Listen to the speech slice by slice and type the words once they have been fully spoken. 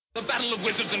battle of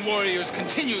wizards and warriors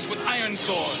continues with iron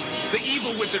swords. The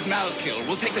evil wizard Malkil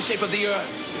will take the shape of the earth,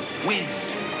 wind,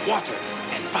 water,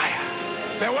 and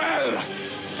fire. Farewell!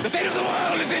 The fate of the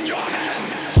world is in your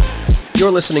hands!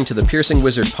 You're listening to the Piercing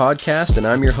Wizard podcast, and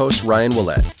I'm your host, Ryan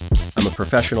Willett. I'm a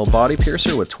professional body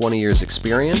piercer with 20 years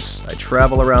experience. I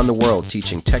travel around the world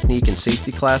teaching technique and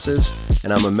safety classes,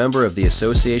 and I'm a member of the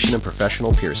Association of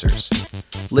Professional Piercers.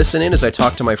 Listen in as I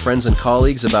talk to my friends and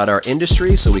colleagues about our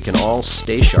industry so we can all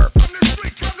stay sharp.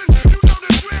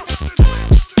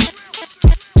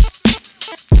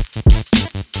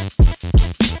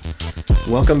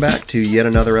 Welcome back to yet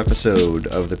another episode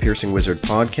of the Piercing Wizard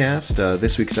podcast.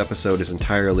 This week's episode is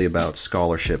entirely about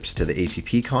scholarships to the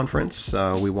APP conference.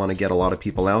 We want to get a lot of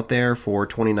people out there for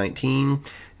 2019,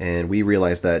 and we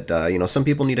realize that some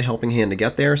people need a helping hand to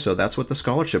get there, so that's what the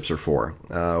scholarships are for.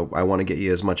 I want to get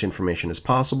you as much information as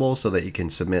possible so that you can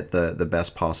submit the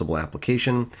best possible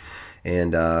application.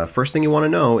 And first thing you want to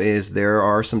know is there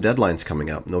are some deadlines coming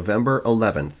up. November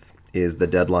 11th is the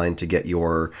deadline to get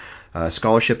your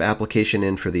scholarship application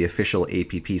in for the official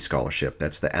APP scholarship.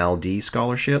 That's the ALD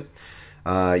scholarship.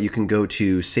 You can go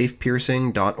to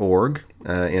safepiercing.org,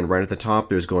 and right at the top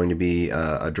there's going to be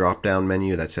a drop-down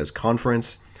menu that says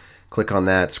conference. Click on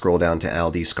that, scroll down to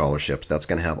ALD scholarships. That's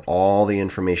going to have all the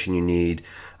information you need,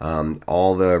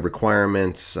 all the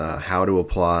requirements, how to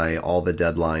apply, all the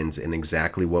deadlines, and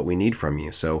exactly what we need from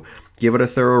you. So give it a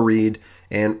thorough read.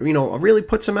 And, really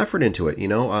put some effort into it.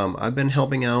 I've been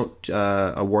helping out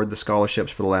award the scholarships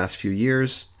for the last few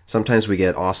years. Sometimes we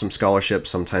get awesome scholarships.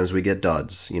 Sometimes we get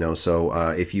duds. So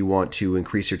if you want to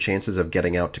increase your chances of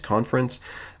getting out to conference,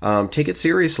 take it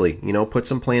seriously. Put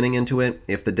some planning into it.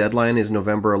 If the deadline is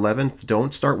November 11th,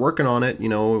 don't start working on it,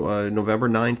 November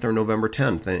 9th or November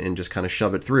 10th and just kind of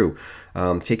shove it through.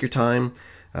 Take your time.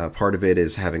 Part of it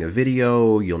is having a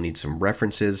video. You'll need some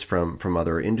references from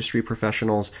other industry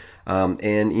professionals.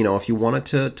 And if you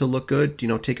want it to look good,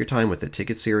 take your time with it. Take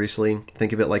it seriously.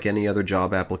 Think of it like any other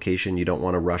job application. You don't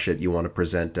want to rush it. You want to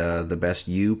present the best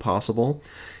you possible.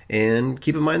 And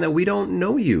keep in mind that we don't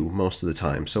know you most of the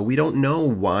time. So we don't know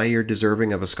why you're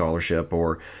deserving of a scholarship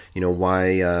or,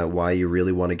 why you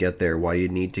really want to get there, why you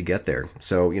need to get there.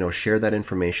 So, share that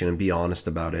information and be honest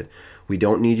about it. We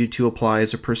don't need you to apply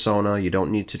as a persona. You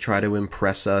don't need to try to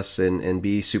impress us and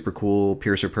be super cool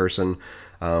piercer person.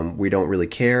 We don't really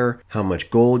care how much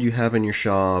gold you have in your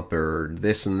shop or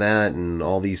this and that and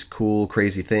all these cool,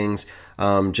 crazy things.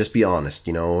 Just be honest.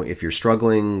 If you're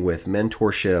struggling with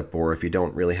mentorship or if you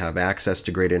don't really have access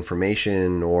to great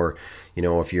information or,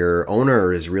 if your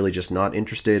owner is really just not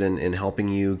interested in helping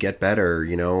you get better,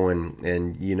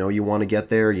 and you want to get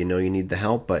there, you need the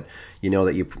help, but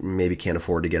that you maybe can't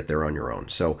afford to get there on your own.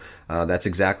 So that's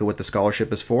exactly what the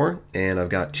scholarship is for. And I've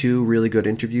got two really good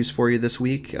interviews for you this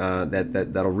week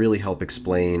that'll really help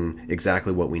explain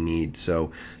exactly what we need.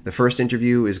 So the first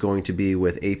interview is going to be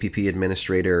with APP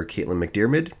Administrator Caitlin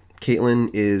McDermott.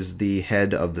 Caitlin is the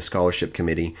head of the scholarship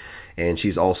committee, and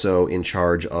she's also in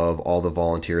charge of all the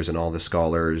volunteers and all the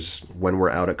scholars when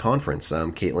we're out at conference.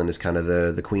 Caitlin is kind of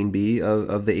the queen bee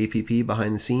of the APP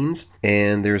behind the scenes,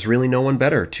 and there's really no one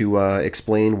better to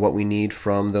explain what we need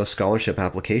from those scholarship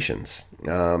applications.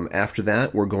 After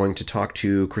that, we're going to talk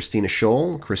to Christina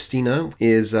Scholl. Christina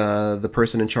is the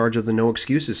person in charge of the No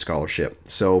Excuses Scholarship.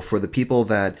 So for the people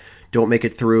that don't make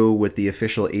it through with the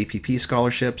official APP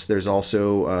scholarships, there's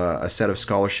also a set of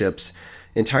scholarships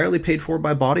entirely paid for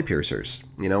by body piercers,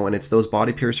 and it's those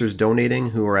body piercers donating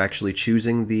who are actually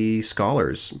choosing the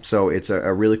scholars. So it's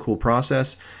a really cool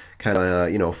process, kind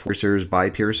of, piercers by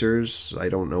piercers. I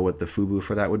don't know what the FUBU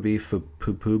for that would be,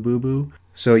 FUBU.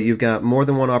 So you've got more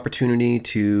than one opportunity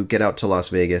to get out to Las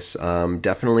Vegas.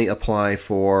 Definitely apply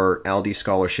for ALD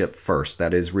scholarship first.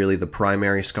 That is really the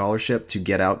primary scholarship to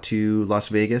get out to Las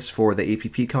Vegas for the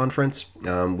APP conference.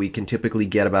 We can typically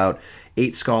get about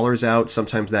 8 scholars out.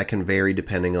 Sometimes that can vary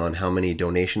depending on how many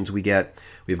donations we get.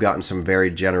 We've gotten some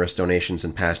very generous donations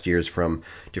in past years from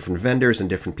different vendors and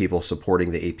different people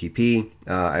supporting the APP.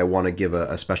 I want to give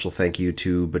a special thank you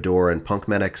to Bador and Punk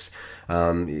Medics.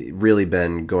 Really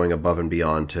been going above and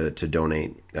beyond to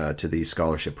donate to these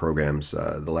scholarship programs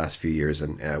the last few years,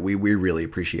 and we really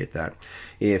appreciate that.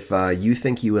 If you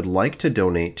think you would like to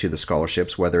donate to the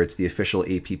scholarships, whether it's the official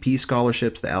APP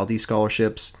scholarships, the ALD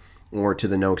scholarships, or to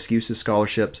the No Excuses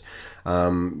scholarships,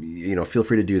 feel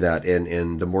free to do that.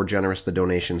 And the more generous the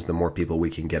donations, the more people we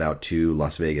can get out to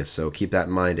Las Vegas. So keep that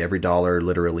in mind. Every dollar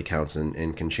literally counts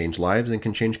and can change lives and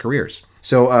can change careers.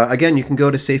 So again, you can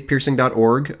go to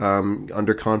safepiercing.org.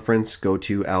 Under conference, go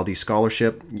to Aldi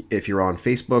Scholarship. If you're on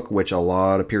Facebook, which a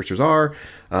lot of piercers are,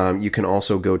 you can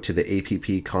also go to the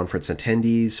APP Conference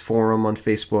Attendees Forum on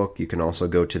Facebook. You can also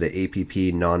go to the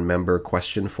APP Non-Member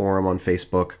Question Forum on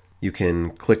Facebook. You can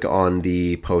click on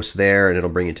the post there, and it'll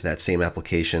bring you to that same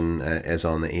application as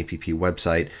on the APP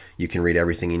website. You can read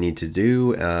everything you need to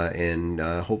do, and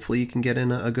hopefully you can get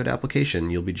in a good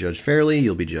application. You'll be judged fairly.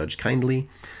 You'll be judged kindly.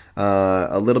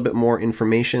 A little bit more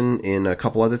information in a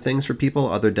couple other things for people,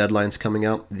 other deadlines coming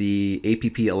up. The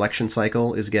APP election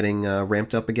cycle is getting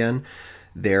ramped up again.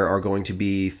 There are going to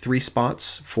be 3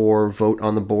 spots for vote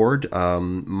on the board.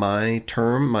 My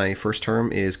first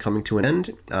term, is coming to an end.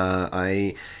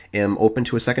 I am open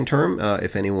to a second term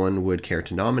if anyone would care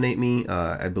to nominate me.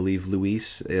 I believe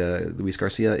Luis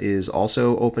Garcia is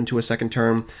also open to a second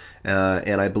term,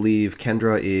 and I believe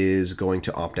Kendra is going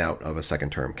to opt out of a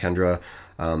second term. Kendra,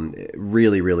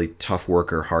 really, really tough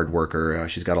worker, hard worker.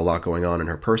 She's got a lot going on in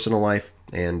her personal life,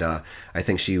 and I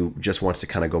think she just wants to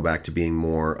kind of go back to being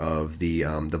more of the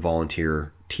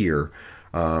volunteer tier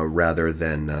rather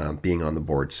than being on the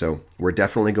board. So we're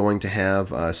definitely going to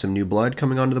have some new blood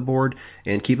coming onto the board,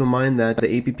 and keep in mind that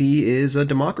the APP is a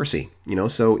democracy.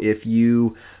 So if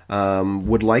you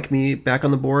would like me back on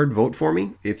the board, vote for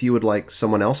me. If you would like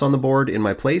someone else on the board in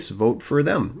my place, vote for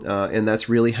them. And that's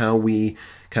really how we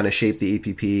kind of shape the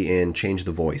APP and change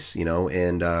the voice,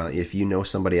 and if you know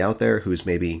somebody out there who's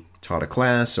maybe taught a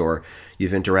class or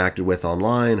you've interacted with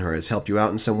online or has helped you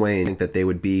out in some way and think that they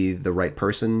would be the right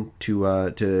person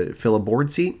to fill a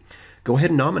board seat, go ahead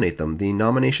and nominate them. The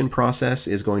nomination process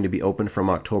is going to be open from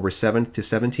October 7th to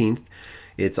 17th.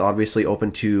 It's obviously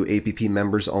open to APP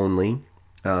members only.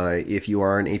 If you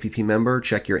are an APP member,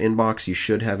 check your inbox. You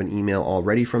should have an email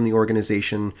already from the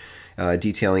organization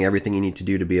detailing everything you need to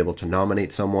do to be able to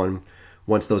nominate someone.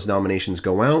 Once those nominations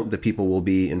go out, the people will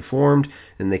be informed,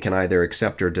 and they can either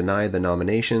accept or deny the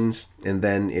nominations, and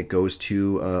then it goes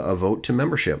to a vote to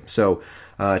membership. So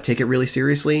take it really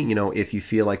seriously. If you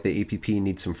feel like the APP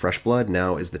needs some fresh blood,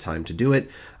 now is the time to do it.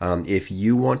 If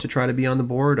you want to try to be on the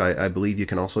board, I believe you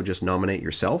can also just nominate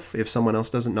yourself if someone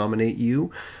else doesn't nominate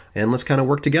you, and let's kind of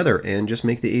work together and just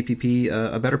make the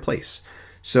APP a better place.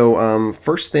 So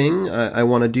first thing I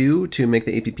want to do to make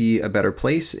the APP a better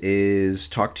place is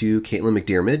talk to Caitlin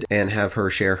McDermott and have her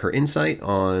share her insight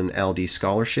on Aldi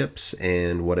scholarships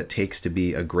and what it takes to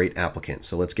be a great applicant.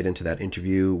 So let's get into that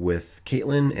interview with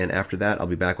Caitlin, and after that I'll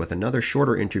be back with another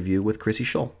shorter interview with Chrissy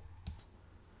Schull.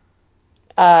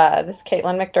 This is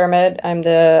Caitlin McDermott. I'm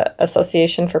the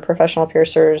Association for Professional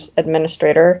Piercers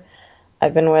Administrator.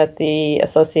 I've been with the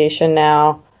association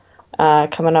now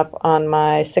coming up on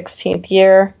my 16th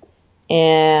year,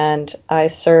 and I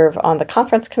serve on the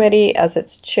conference committee as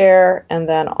its chair, and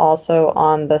then also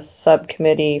on the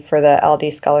subcommittee for the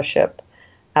Aldi scholarship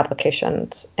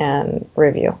applications and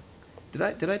review. Did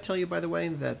I tell you, by the way,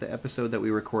 that the episode that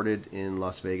we recorded in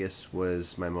Las Vegas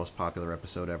was my most popular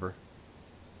episode ever?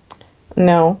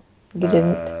 No, you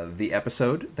didn't. The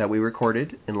episode that we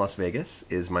recorded in Las Vegas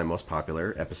is my most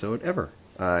popular episode ever.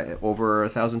 Over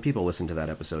 1,000 people listened to that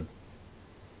episode.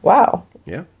 Wow.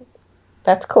 Yeah.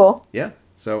 That's cool. Yeah.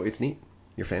 So it's neat.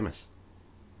 You're famous.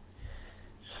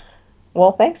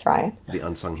 Well, thanks, Ryan. The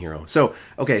unsung hero. So,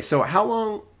 okay, so how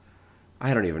long...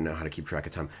 I don't even know how to keep track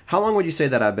of time. How long would you say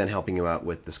that I've been helping you out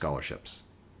with the scholarships?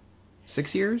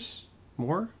 6 years?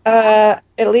 More? At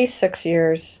least 6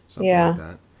 years. Something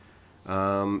like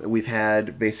that. We've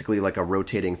had basically like a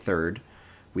rotating third.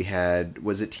 We had...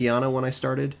 Was it Tiana when I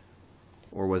started?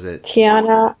 Or was it...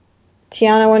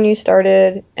 Tiana when you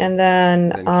started, and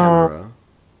then Kendra.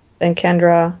 Then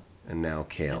Kendra. And now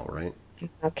Kale, right?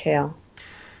 Now Kale.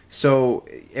 So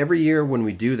every year when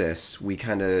we do this, we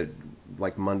kind of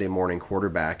like Monday morning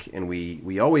quarterback, and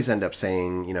we always end up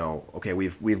saying, okay,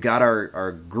 we've got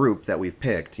our group that we've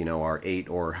picked, our 8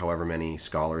 or however many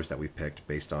scholars that we've picked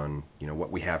based on,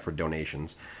 what we have for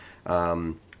donations.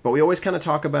 But we always kind of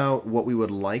talk about what we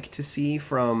would like to see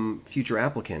from future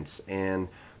applicants, and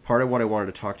part of what I wanted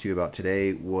to talk to you about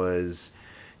today was,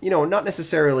 not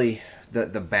necessarily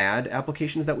the bad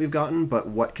applications that we've gotten, but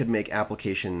what could make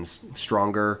applications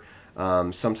stronger.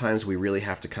 Sometimes we really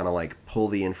have to kind of like pull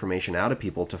the information out of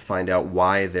people to find out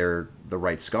why they're the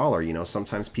right scholar.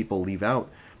 Sometimes people leave out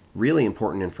really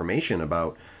important information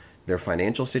about their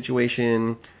financial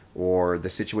situation or the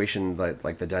situation that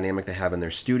like the dynamic they have in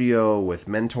their studio with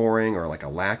mentoring or like a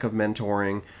lack of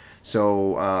mentoring.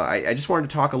 So I just wanted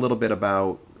to talk a little bit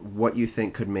about what you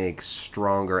think could make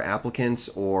stronger applicants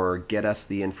or get us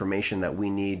the information that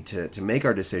we need to make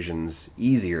our decisions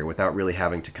easier without really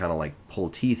having to kind of like pull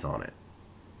teeth on it.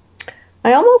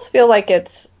 I almost feel like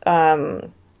it's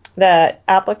that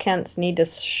applicants need to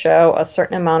show a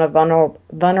certain amount of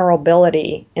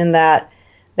vulnerability in that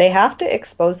they have to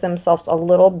expose themselves a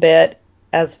little bit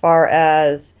as far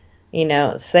as,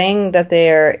 saying that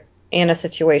they're in a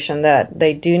situation that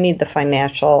they do need the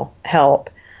financial help,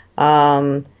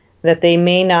 that they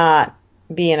may not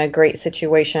be in a great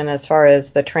situation as far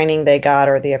as the training they got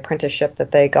or the apprenticeship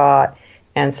that they got,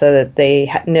 and so that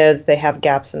they know that they have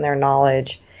gaps in their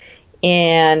knowledge.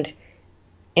 And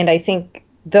I think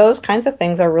those kinds of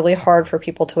things are really hard for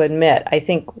people to admit. I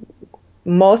think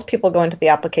most people go into the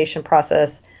application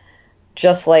process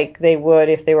just like they would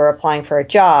if they were applying for a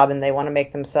job, and they want to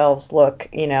make themselves look,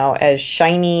 as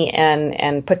shiny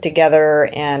and put together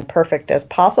and perfect as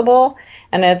possible.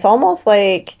 And it's almost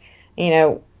like,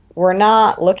 we're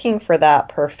not looking for that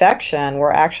perfection.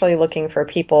 We're actually looking for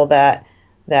people that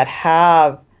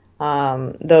have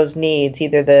those needs,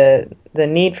 either the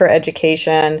need for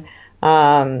education,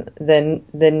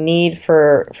 the need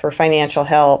for financial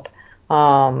help,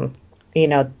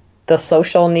 the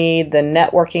social need, the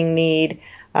networking need,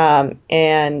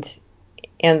 and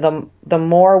the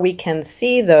more we can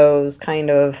see those kind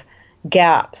of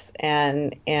gaps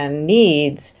and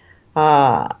needs,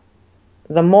 the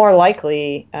more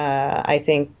likely I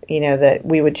think that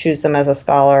we would choose them as a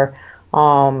scholar.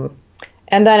 And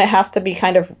then it has to be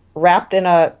kind of wrapped in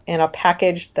a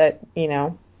package that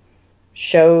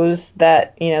shows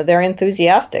that they're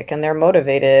enthusiastic and they're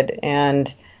motivated,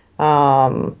 and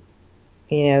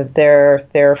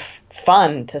they're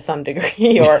fun to some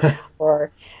degree,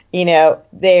 or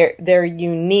they're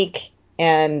unique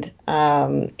and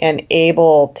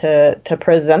able to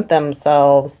present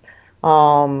themselves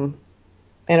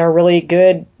in a really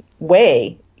good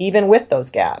way, even with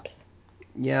those gaps.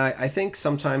 Yeah, I think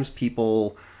sometimes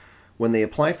people, when they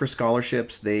apply for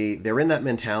scholarships, they're in that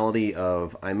mentality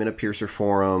of, I'm in a Piercer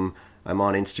forum, I'm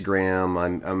on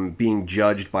Instagram, I'm being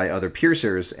judged by other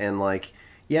Piercers, and like,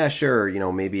 yeah, sure,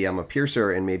 maybe I'm a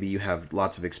piercer and maybe you have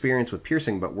lots of experience with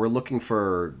piercing, but we're looking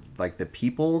for like the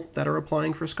people that are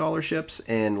applying for scholarships.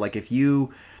 And like if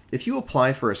you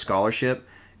apply for a scholarship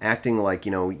acting like,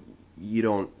 you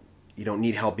don't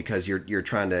need help because you're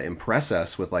trying to impress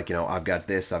us with like, I've got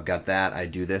this, I've got that, I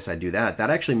do this, I do that. That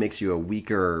actually makes you a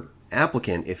weaker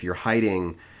applicant if you're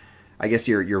hiding, I guess,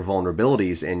 your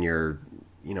vulnerabilities and your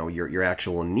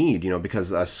actual need,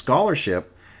 because a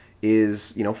scholarship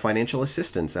is financial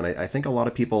assistance, and I think a lot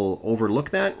of people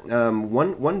overlook that.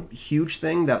 One huge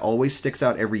thing that always sticks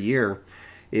out every year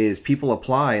is people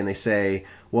apply and they say,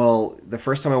 well, the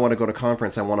first time I want to go to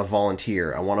conference, I want to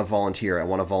volunteer, I want to volunteer, I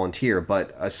want to volunteer.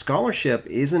 But a scholarship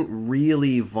isn't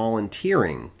really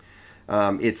volunteering.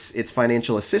 It's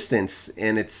financial assistance,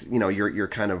 and it's you're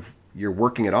kind of you're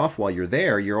working it off while you're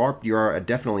there. You are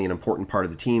definitely an important part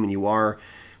of the team, and you are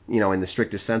in the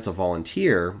strictest sense a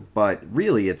volunteer, but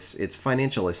really it's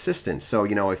financial assistance. So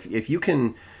if you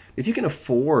can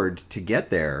afford to get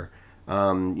there,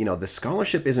 the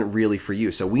scholarship isn't really for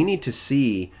you. So we need to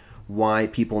see why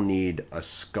people need a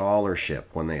scholarship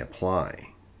when they apply.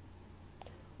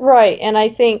 Right, and I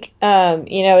think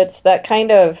it's that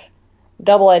kind of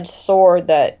double-edged sword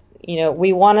that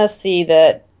we want to see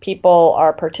that people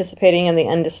are participating in the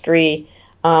industry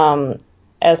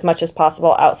as much as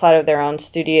possible outside of their own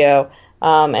studio,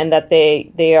 and that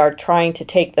they are trying to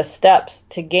take the steps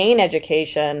to gain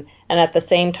education, and at the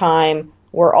same time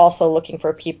we're also looking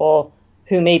for people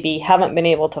who maybe haven't been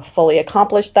able to fully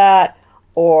accomplish that,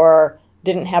 or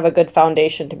didn't have a good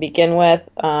foundation to begin with,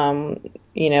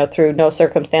 through no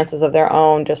circumstances of their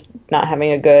own, just not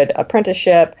having a good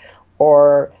apprenticeship,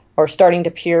 or starting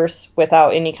to pierce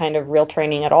without any kind of real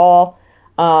training at all.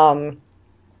 And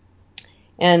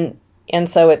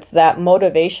so it's that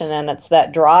motivation and it's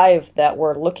that drive that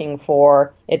we're looking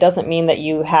for. It doesn't mean that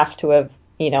you have to have,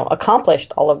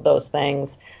 accomplished all of those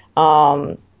things.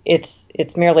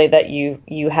 It's merely that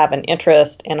you have an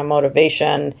interest and a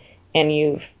motivation, and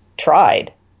you've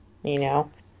tried, Yeah.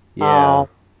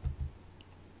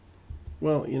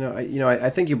 Well, I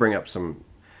think you bring up some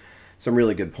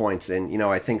really good points, and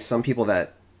I think some people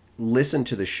that listen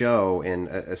to the show, and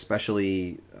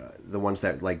especially the ones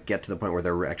that like get to the point where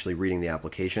they're actually reading the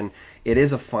application, it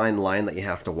is a fine line that you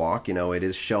have to walk. It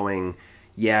is showing,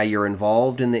 yeah, you're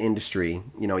involved in the industry.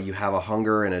 You have a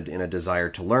hunger and a desire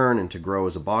to learn and to grow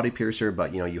as a body piercer,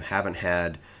 but you haven't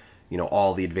had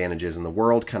all the advantages in the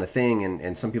world, kind of thing.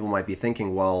 And some people might be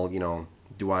thinking, well,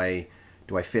 do I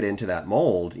fit into that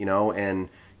mold, and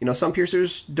some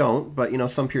piercers don't, but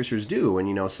some piercers do,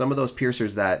 and some of those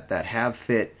piercers that have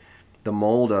fit the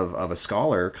mold of a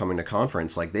scholar coming to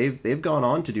conference, like they've gone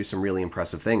on to do some really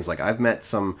impressive things. Like I've met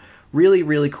some really,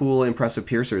 really cool, impressive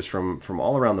piercers from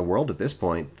all around the world at this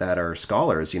point that are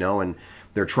scholars, and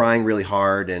they're trying really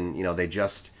hard, and they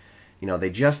just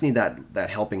need that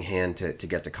helping hand to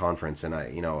get to conference. And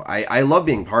I love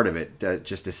being part of it,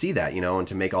 just to see that, and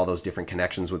to make all those different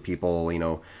connections with people.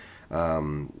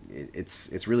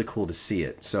 It's really cool to see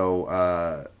it.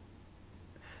 So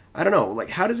I don't know, like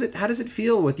how does it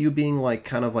feel with you being like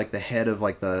kind of like the head of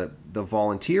like the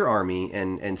volunteer army,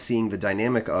 and seeing the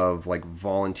dynamic of like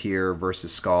volunteer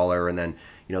versus scholar, and then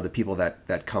the people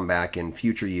that come back in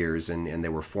future years and they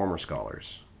were former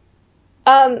scholars.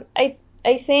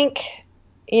 I think,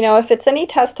 if it's any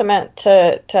testament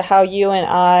to how you and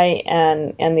I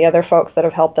and the other folks that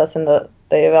have helped us in the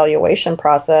evaluation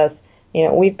process,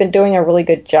 we've been doing a really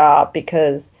good job,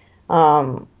 because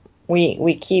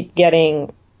we keep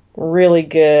getting really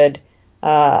good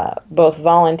both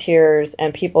volunteers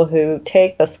and people who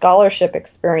take the scholarship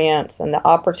experience and the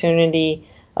opportunity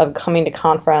of coming to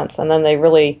conference, and then they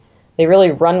really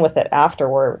run with it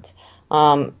afterwards.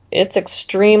 It's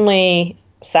extremely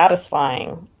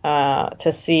satisfying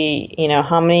to see,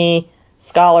 how many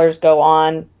scholars go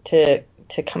on to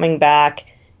coming back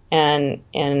and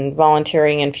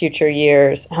volunteering in future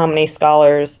years, how many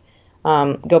scholars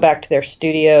go back to their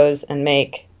studios and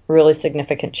make really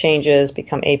significant changes,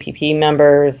 become APP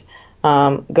members,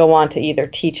 go on to either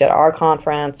teach at our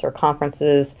conference or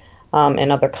conferences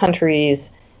in other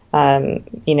countries,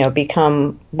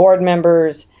 become board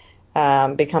members,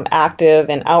 become active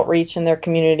in outreach in their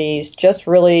communities, just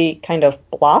really kind of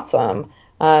blossom.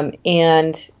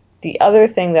 And the other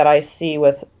thing that I see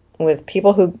with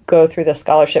people who go through the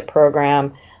scholarship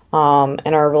program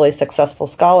and are really successful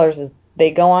scholars is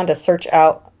they go on to search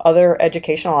out other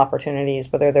educational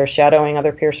opportunities, whether they're shadowing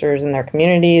other piercers in their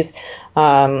communities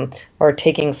or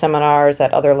taking seminars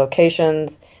at other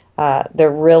locations.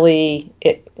 They're really,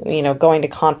 going to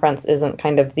conference isn't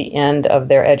kind of the end of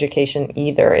their education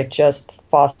either. It just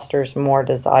fosters more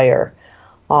desire.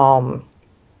 And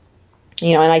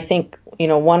I think,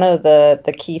 one of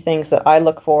the key things that I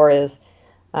look for is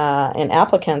in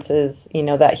applicants is,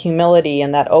 that humility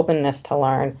and that openness to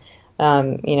learn.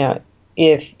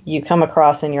 If you come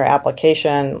across in your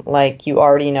application like you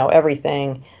already know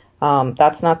everything,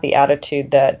 that's not the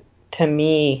attitude that, to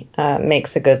me,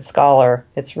 makes a good scholar.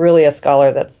 It's really a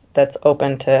scholar that's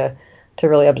open to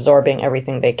really absorbing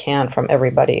everything they can from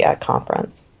everybody at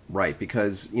conference. Right,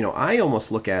 because I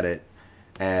almost look at it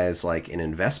as like an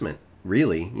investment,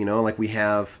 really. Like we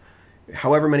have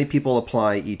however many people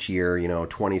apply each year,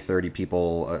 20, 30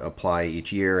 people apply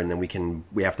each year, and then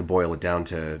we have to boil it down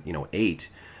to 8.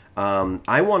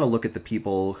 I want to look at the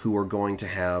people who are going to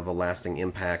have a lasting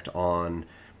impact on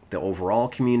the overall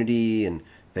community and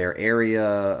their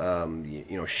area,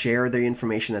 share the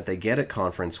information that they get at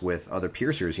conference with other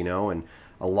piercers, and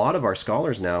a lot of our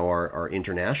scholars now are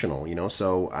international,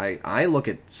 so I look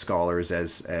at scholars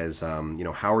as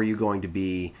how are you going to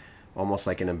be almost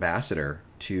like an ambassador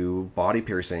to body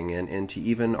piercing and to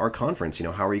even our conference,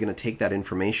 how are you going to take that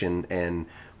information and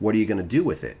what are you going to do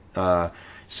with it?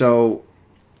 So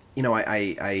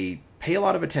I pay a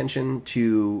lot of attention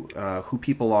to who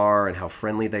people are and how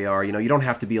friendly they are. You don't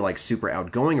have to be like super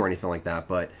outgoing or anything like that,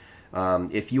 but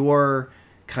if you're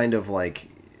kind of like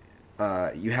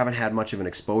you haven't had much of an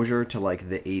exposure to like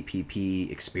the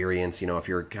APP experience, if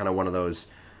you're kind of one of those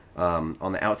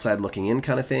on the outside looking in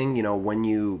kind of thing, when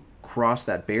you cross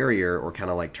that barrier or kind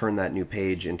of like turn that new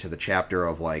page into the chapter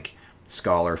of like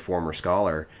scholar, former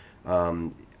scholar,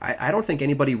 I don't think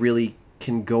anybody really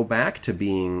can go back to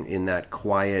being in that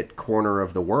quiet corner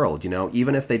of the world,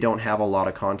 even if they don't have a lot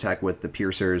of contact with the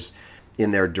piercers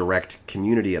in their direct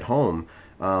community at home.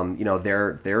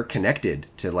 They're connected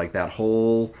to like that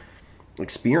whole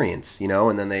experience,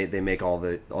 and then they make all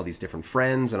these different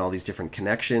friends and all these different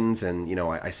connections, and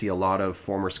I see a lot of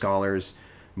former scholars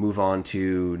move on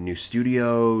to new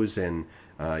studios and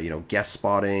guest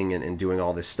spotting and doing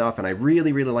all this stuff, and I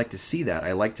really, really like to see that.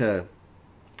 I like to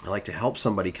help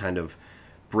somebody kind of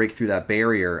break through that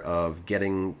barrier of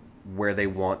getting where they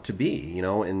want to be,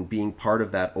 and being part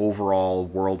of that overall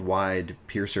worldwide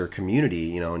piercer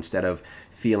community, instead of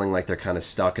feeling like they're kind of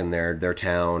stuck in their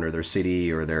town or their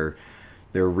city or their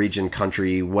region,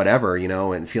 country, whatever,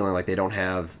 and feeling like they don't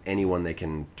have anyone they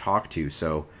can talk to.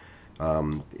 So,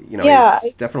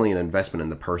 it's definitely an investment in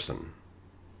the person.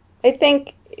 I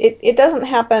think it doesn't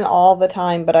happen all the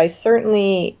time, but I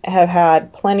certainly have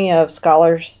had plenty of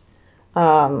scholars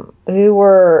who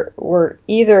were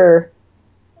either,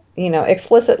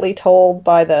 explicitly told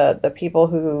by the people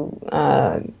who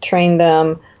trained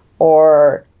them,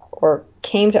 or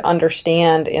came to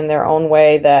understand in their own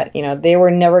way that they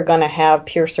were never going to have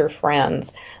piercer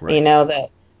friends. Right.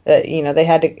 That they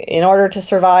had to, in order to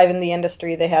survive in the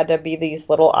industry, they had to be these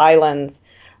little islands.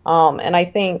 And I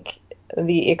think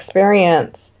the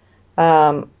experience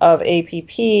of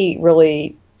APP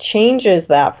really changes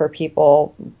that for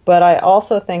people. But I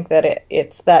also think that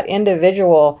it's that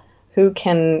individual who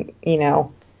can,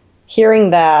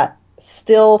 hearing that,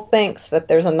 still thinks that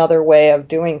there's another way of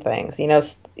doing things.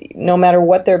 No matter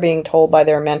what they're being told by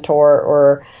their mentor,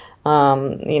 or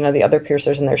the other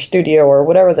piercers in their studio, or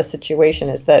whatever the situation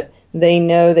is, that they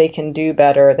know they can do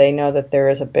better. They know that there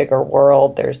is a bigger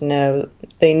world.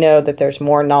 They know that there's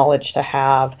more knowledge to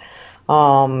have,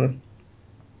 and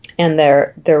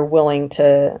they're willing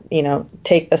to,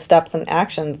 take the steps and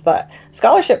actions. The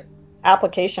scholarship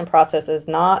application process is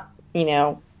not,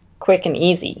 quick and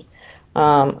easy.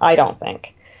 I don't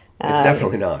think. It's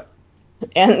definitely not.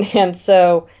 And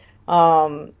so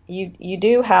you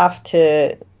do have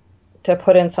to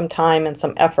put in some time and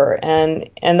some effort, and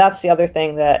that's the other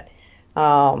thing that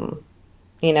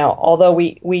although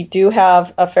we do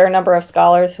have a fair number of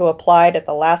scholars who applied at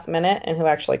the last minute and who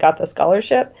actually got the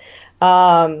scholarship,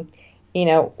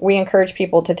 we encourage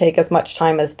people to take as much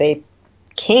time as they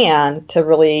can to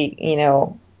really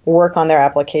work on their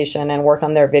application and work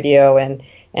on their video,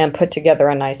 and put together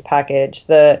a nice package.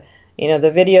 The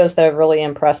videos that have really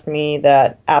impressed me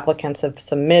that applicants have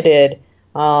submitted,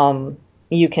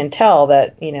 you can tell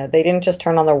that they didn't just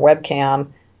turn on their webcam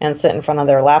and sit in front of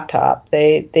their laptop.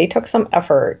 They took some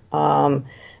effort.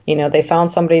 They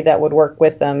found somebody that would work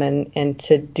with them and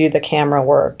to do the camera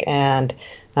work, and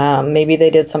maybe they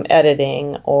did some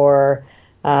editing, or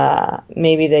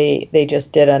maybe they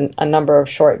just did a number of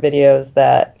short videos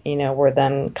that were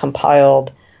then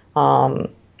compiled.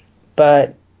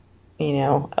 But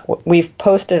we've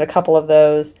posted a couple of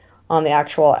those on the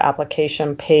actual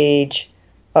application page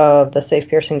of the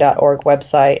safepiercing.org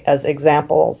website as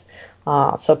examples,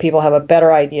 so people have a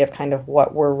better idea of kind of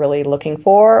what we're really looking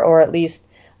for, or at least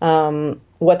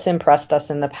what's impressed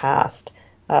us in the past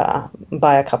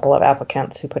by a couple of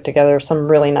applicants who put together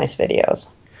some really nice videos.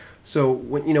 So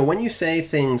when you say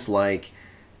things like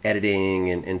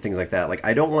editing and things like that, like,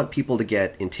 I don't want people to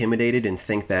get intimidated and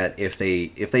think that if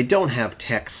they don't have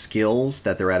tech skills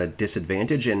that they're at a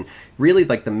disadvantage. And really,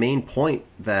 like, the main point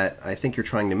that I think you're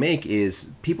trying to make is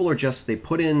people are just, they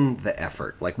put in the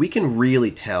effort. Like, we can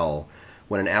really tell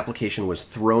when an application was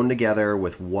thrown together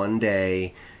with one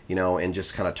day, and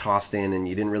just kind of tossed in, and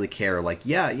you didn't really care. Like,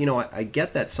 yeah, I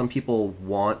get that some people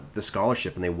want the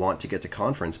scholarship and they want to get to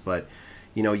conference, but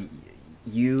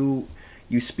you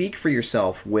speak for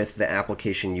yourself with the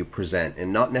application you present,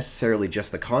 and not necessarily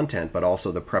just the content, but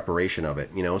also the preparation of it.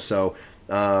 So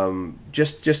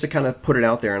just to kind of put it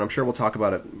out there, and I'm sure we'll talk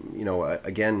about it,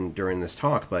 again during this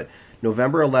talk, but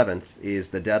November 11th is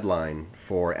the deadline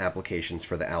for applications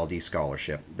for the ALDI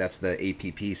scholarship. That's the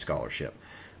APP scholarship.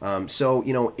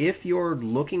 So if you're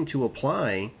looking to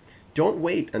apply, don't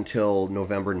wait until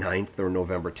November 9th or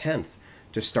November 10th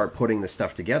to start putting this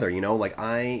stuff together. Like,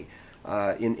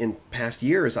 in past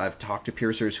years, I've talked to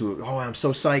piercers who, I'm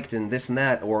so psyched and this and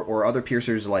that, or other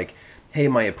piercers like, hey,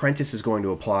 my apprentice is going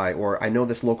to apply, or I know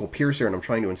this local piercer and I'm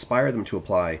trying to inspire them to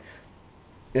apply.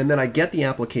 And then I get the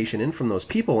application in from those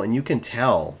people, and you can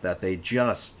tell that they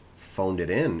just phoned it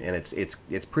in, and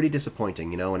it's pretty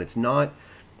disappointing, and it's not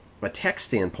a tech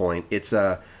standpoint. It's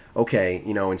okay,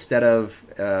 instead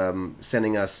of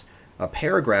sending us a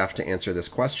paragraph to answer this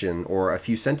question, or a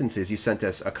few sentences, you sent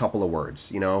us a couple of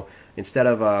words. Instead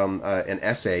of an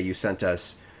essay, you sent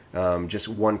us just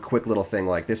one quick little thing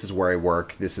like, this is where I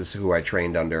work, this is who I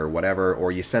trained under, whatever. Or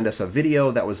you send us a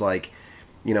video that was like,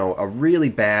 a really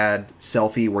bad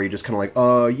selfie where you're just kind of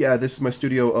like, yeah, this is my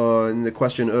studio, and the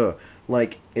question,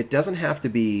 like, it doesn't have to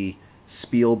be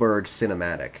Spielberg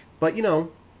cinematic, but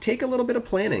take a little bit of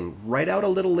planning. Write out a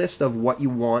little list of what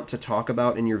you want to talk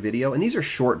about in your video. And these are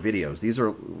short videos. These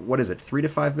are, 3 to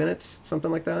 5 minutes, something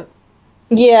like that?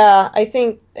 Yeah, I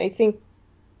think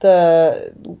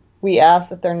we ask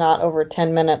that they're not over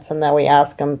 10 minutes, and that we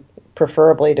ask them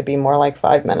preferably to be more like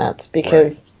 5 minutes,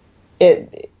 because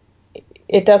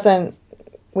it doesn't,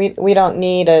 we don't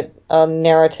need a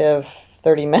narrative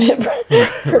 30-minute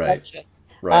production.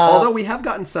 Right. Although we have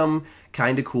gotten some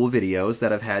kind of cool videos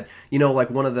that have had, like,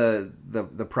 one of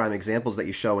the prime examples that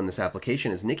you show in this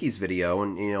application is Nikki's video,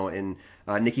 and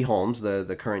Nikki Holmes,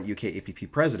 the current UK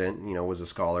APP president, was a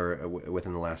scholar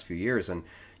within the last few years, and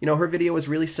her video was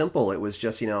really simple. It was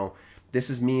just this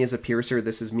is me as a piercer,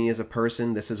 this is me as a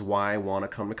person, this is why I want to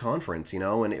come to conference,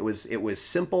 and it was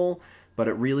simple, but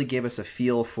it really gave us a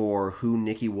feel for who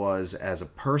Nikki was as a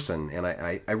person, and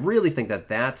I really think that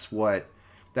that's what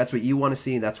you want to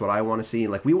see, that's what I want to see.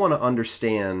 Like, we want to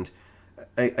understand,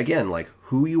 again, like,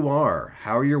 who you are,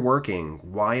 how you're working,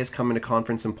 why is coming to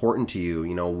conference important to you,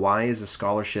 why is a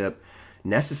scholarship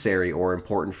necessary or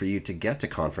important for you to get to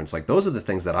conference. Like, those are the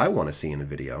things that I want to see in a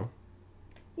video.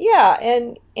 Yeah,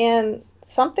 and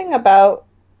something about,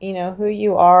 who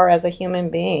you are as a human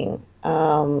being,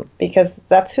 because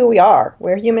that's who we are.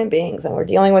 We're human beings, and we're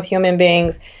dealing with human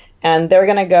beings, and they're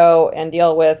going to go and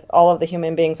deal with all of the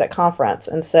human beings at conference.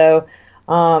 And so,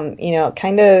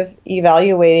 kind of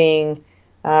evaluating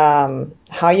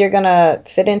how you're going to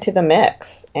fit into the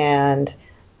mix, and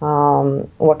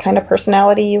what kind of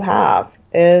personality you have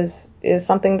is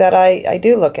something that I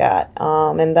do look at,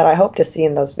 and that I hope to see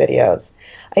in those videos.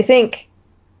 I think,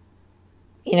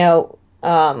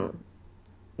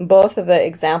 both of the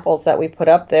examples that we put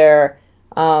up there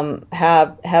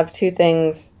have two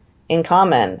things in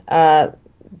common.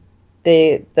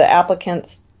 The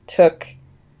applicants did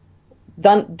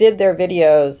their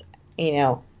videos,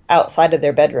 outside of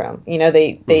their bedroom.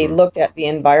 They looked at the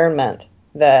environment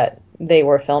that they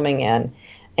were filming in,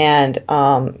 and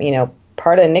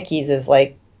part of Nikki's is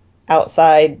like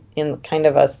outside in kind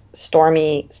of a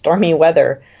stormy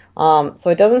weather. So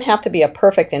it doesn't have to be a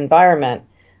perfect environment,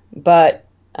 but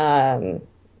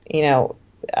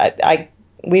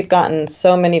we've gotten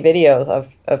so many videos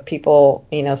of people,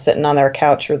 sitting on their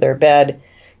couch or their bed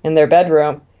in their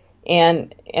bedroom,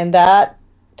 and that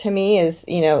to me is,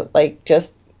 like,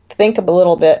 just think a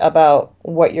little bit about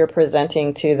what you're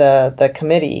presenting to the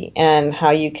committee and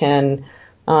how you can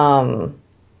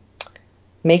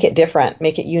make it different,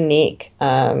 make it unique.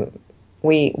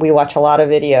 We watch a lot of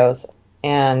videos,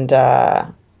 and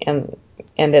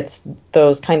it's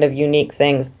those kind of unique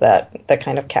things that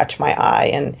kind of catch my eye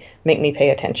and make me pay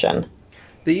attention.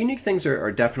 The unique things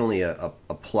are definitely a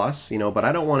plus, but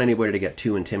I don't want anybody to get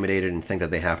too intimidated and think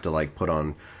that they have to, like, put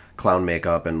on clown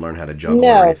makeup and learn how to juggle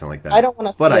or anything like that. I don't want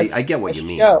to see but I get what you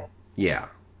mean. Show. Yeah.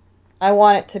 I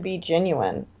want it to be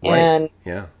genuine. Right. And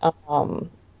yeah.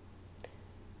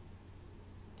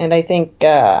 And I think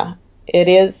it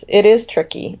is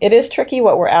tricky. It is tricky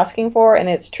what we're asking for, and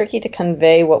it's tricky to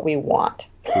convey what we want.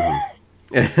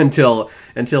 Until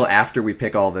after we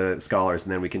pick all the scholars,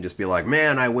 and then we can just be like,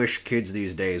 man, I wish kids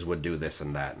these days would do this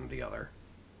and that and the other.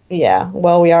 Yeah,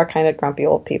 well, we are kind of grumpy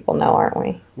old people now, aren't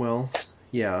we? Well,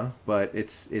 yeah, but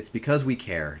it's because we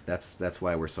care. That's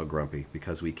why we're so grumpy,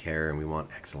 because we care and we want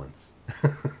excellence.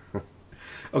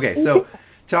 Okay, so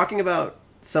talking about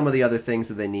some of the other things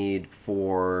that they need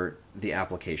for the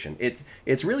application.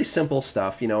 It's really simple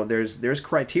stuff. There's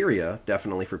criteria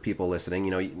definitely for people listening.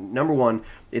 Number one,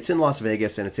 it's in Las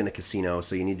Vegas and it's in a casino,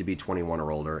 so you need to be 21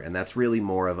 or older, and that's really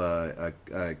more of a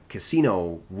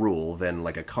casino rule than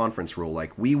like a conference rule.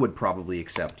 Like, we would probably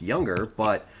accept younger,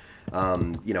 but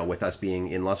with us being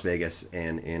in Las Vegas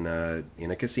and in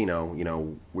a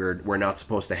casino, we're not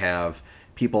supposed to have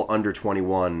people under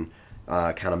 21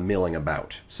 kind of milling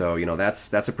about. So,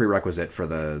 that's a prerequisite for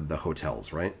the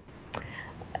hotels, right?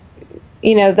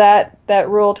 That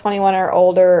rule, 21 or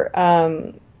older,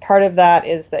 part of that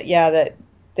is that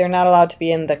they're not allowed to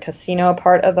be in the casino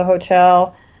part of the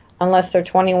hotel unless they're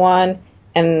 21,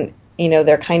 and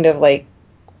they're kind of like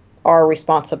our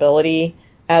responsibility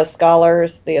as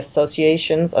scholars, the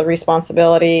association's a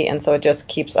responsibility, and so it just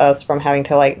keeps us from having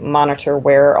to, like, monitor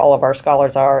where all of our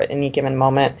scholars are at any given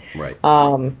moment. Right.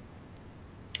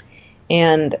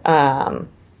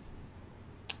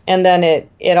 And then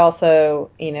it also,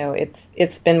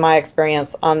 it's been my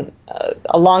experience on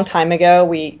a long time ago.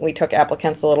 We took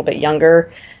applicants a little bit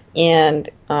younger, and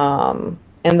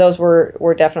those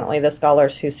were definitely the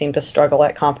scholars who seemed to struggle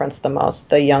at conference the most,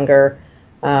 the younger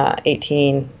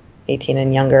 18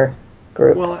 and younger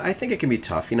group. Well, I think it can be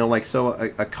tough, so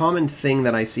a common thing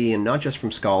that I see, and not just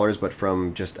from scholars but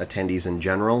from just attendees in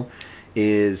general,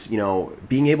 is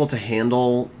being able to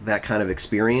handle that kind of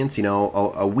experience.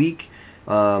 A week,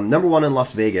 number one, in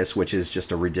Las Vegas, which is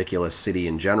just a ridiculous city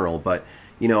in general, but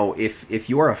if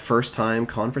you're a first time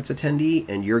conference attendee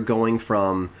and you're going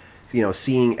from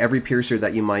seeing every piercer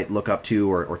that you might look up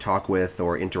to or talk with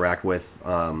or interact with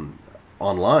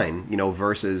online,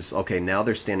 versus, okay, now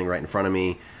they're standing right in front of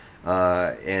me,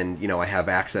 and I have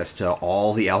access to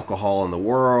all the alcohol in the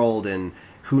world, and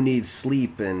who needs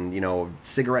sleep, and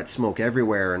cigarette smoke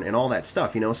everywhere, and all that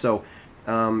stuff. So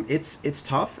it's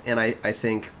tough, and I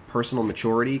think personal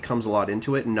maturity comes a lot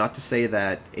into it. Not to say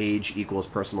that age equals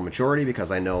personal maturity, because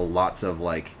I know lots of,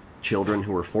 like, children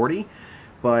who are 40,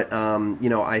 But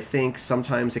I think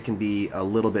sometimes it can be a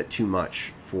little bit too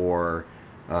much for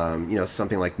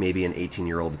something like maybe an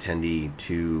 18-year-old attendee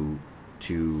to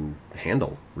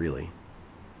handle, really.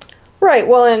 Right.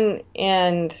 Well,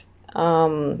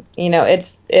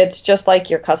 it's just like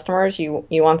your customers. You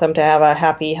want them to have a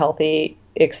happy, healthy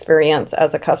experience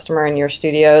as a customer in your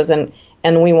studios, and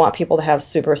we want people to have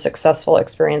super successful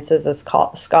experiences as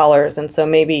scholars. And so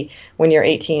maybe when you're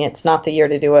 18, it's not the year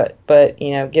to do it, but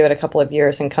give it a couple of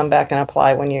years and come back and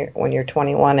apply when you're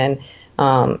 21,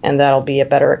 and that'll be a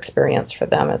better experience for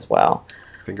them as well.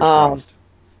 Fingers crossed.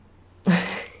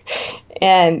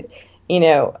 And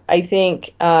I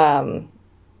think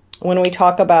when we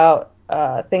talk about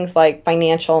things like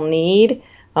financial need,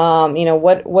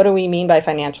 what do we mean by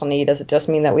financial need? Does it just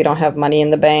mean that we don't have money in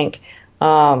the bank?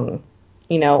 Part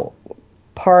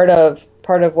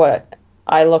of what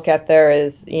I look at there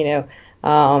is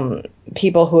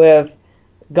people who have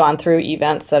gone through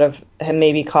events that have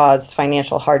maybe caused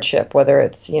financial hardship, whether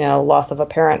it's loss of a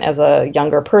parent as a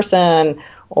younger person,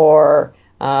 or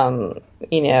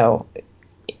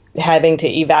having to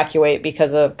evacuate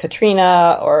because of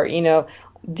Katrina, or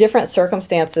different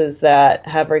circumstances that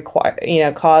have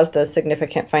caused a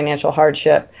significant financial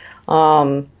hardship.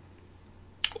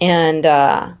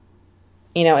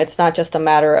 It's not just a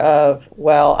matter of,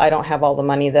 well, I don't have all the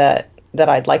money that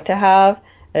I'd like to have.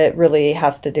 It really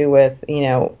has to do with,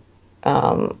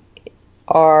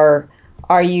 are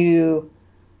you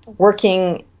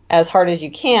working as hard as you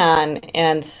can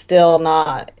and still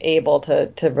not able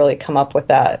to really come up with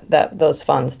those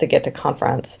funds to get to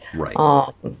conference. Right.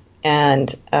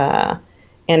 And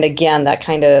again, that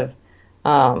kind of,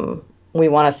 we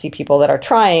want to see people that are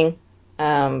trying,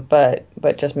 but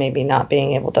just maybe not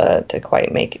being able to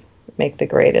quite make the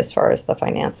grade as far as the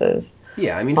finances.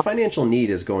 Yeah, I mean, financial need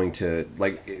is going to,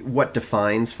 what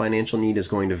defines financial need is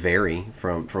going to vary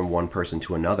from one person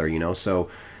to another, So,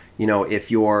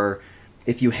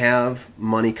 if you have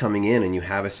money coming in and you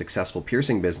have a successful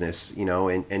piercing business,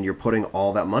 and you're putting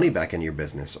all that money back into your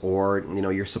business, or,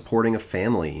 you're supporting a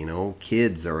family,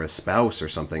 kids or a spouse or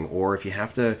something, or if you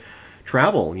have to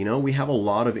travel, we have a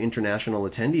lot of international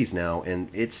attendees now, and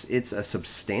it's a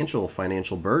substantial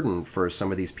financial burden for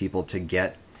some of these people to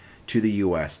get to the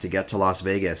U.S., to get to Las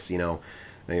Vegas,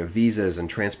 visas and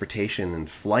transportation and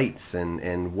flights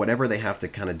and whatever they have to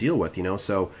kind of deal with,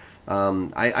 So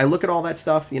I look at all that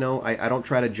stuff, I don't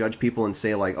try to judge people and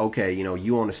say like, okay,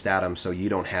 you own a Statum, so you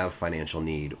don't have financial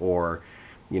need, or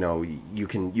you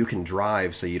can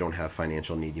drive, so you don't have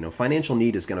financial need. Financial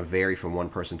need is going to vary from one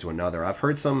person to another. I've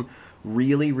heard some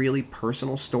really, really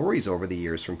personal stories over the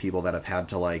years from people that have had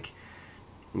to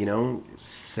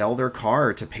sell their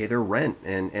car to pay their rent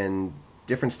and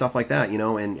different stuff like that,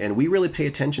 and we really pay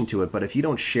attention to it. But if you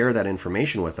don't share that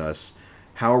information with us,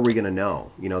 how are we going to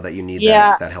know, that you need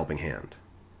that helping hand?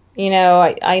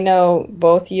 I know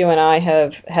both you and I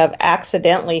have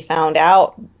accidentally found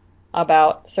out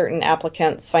about certain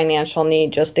applicants' financial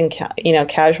need just in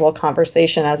casual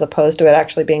conversation, as opposed to it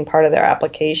actually being part of their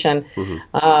application.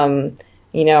 Mm-hmm.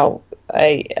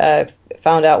 I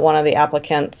found out one of the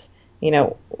applicants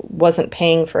wasn't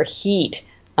paying for heat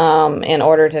in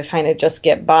order to kind of just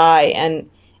get by, and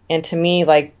to me,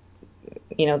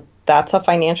 that's a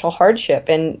financial hardship,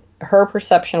 and her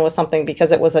perception was something,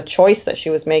 because it was a choice that she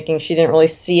was making. She didn't really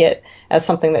see it as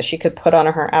something that she could put on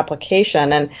her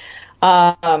application, and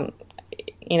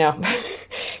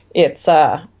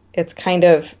it's kind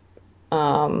of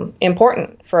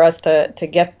important for us to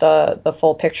get the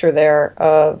full picture there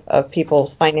of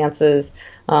people's finances.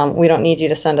 We don't need you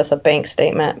to send us a bank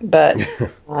statement, but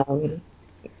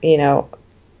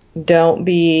don't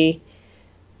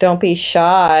be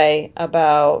shy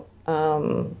about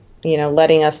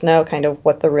letting us know kind of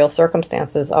what the real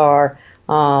circumstances are,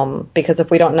 because if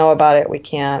we don't know about it, we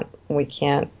can't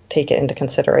take it into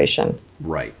consideration.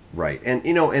 Right. And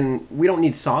and we don't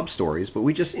need sob stories, but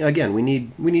we just, again, we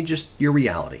need just your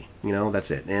reality.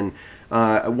 That's it. And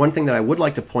one thing that I would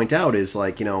like to point out is,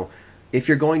 if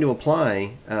you're going to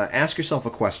apply, ask yourself a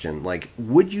question like,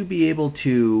 would you be able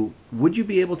to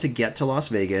get to Las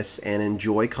Vegas and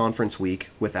enjoy conference week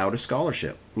without a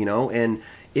scholarship? And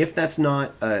if that's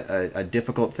not a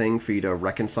difficult thing for you to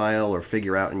reconcile or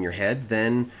figure out in your head,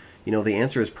 then the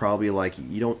answer is probably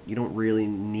you don't really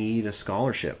need a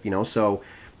scholarship. So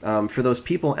for those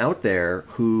people out there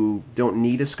who don't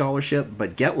need a scholarship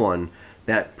but get one,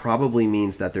 that probably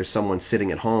means that there's someone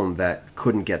sitting at home that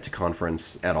couldn't get to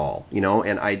conference at all.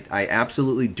 And I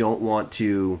absolutely don't want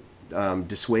to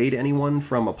dissuade anyone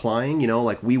from applying.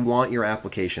 We want your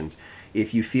applications.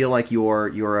 if you feel like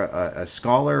you're a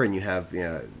scholar and you have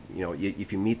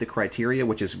if you meet the criteria,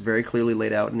 which is very clearly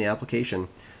laid out in the application,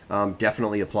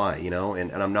 definitely apply.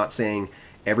 And I'm not saying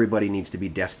everybody needs to be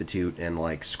destitute and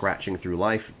like scratching through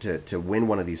life to win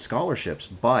one of these scholarships,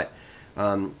 but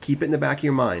keep it in the back of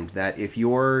your mind that if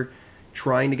you're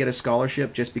trying to get a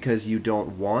scholarship just because you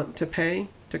don't want to pay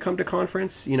to come to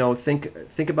conference,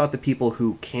 think about the people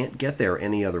who can't get there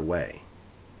any other way.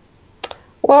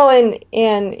 Well,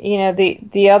 and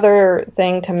the other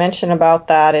thing to mention about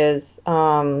that is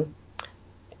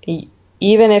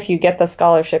even if you get the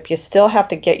scholarship, you still have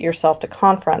to get yourself to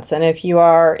conference. And if you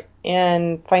are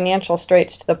in financial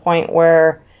straits to the point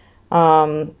where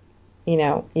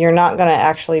you're not going to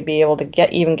actually be able to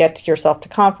get yourself to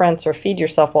conference or feed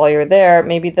yourself while you're there,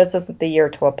 maybe this isn't the year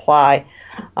to apply.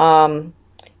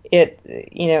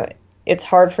 It's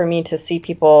hard for me to see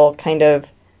people kind of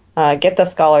get the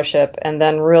scholarship and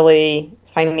then really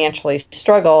financially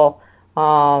struggle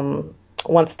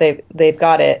once they've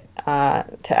got it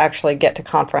to actually get to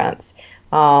conference.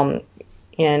 And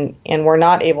we're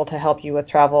not able to help you with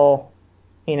travel,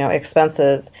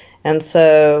 expenses. And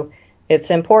so it's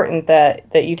important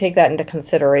that you take that into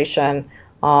consideration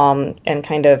and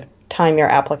kind of time your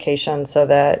application so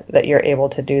that you're able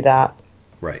to do that.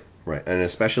 Right. And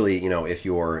especially, if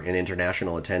you're an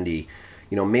international attendee,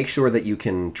 make sure that you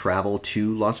can travel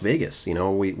to Las Vegas.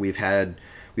 We've had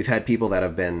people that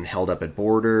have been held up at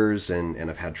borders and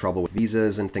have had trouble with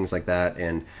visas and things like that.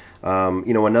 And,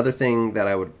 another thing that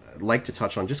I would like to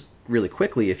touch on just really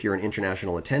quickly, if you're an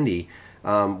international attendee,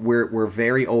 we're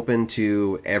very open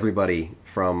to everybody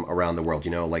from around the world.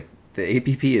 Like the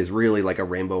APP is really like a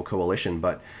rainbow coalition,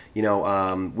 but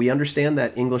we understand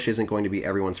that English isn't going to be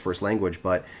everyone's first language,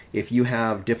 but if you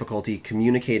have difficulty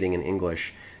communicating in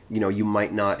English, you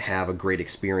might not have a great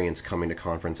experience coming to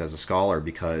conference as a scholar,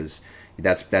 because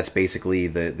that's basically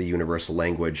the universal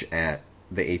language at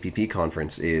the APP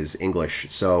conference is English.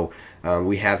 So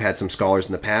we have had some scholars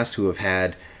in the past who have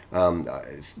had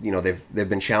they've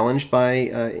been challenged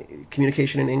by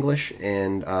communication in English,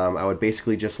 and I would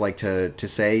basically just like to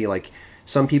say, like,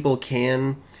 some people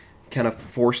can kind of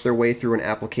force their way through an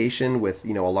application with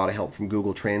a lot of help from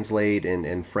Google Translate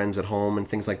and friends at home and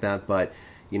things like that, but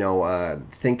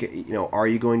think, are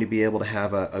you going to be able to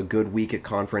have a good week at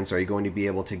conference? Are you going to be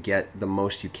able to get the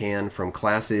most you can from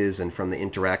classes and from the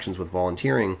interactions with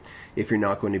volunteering if you're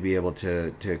not going to be able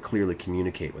to clearly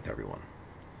communicate with everyone?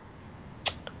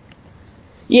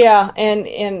 Yeah,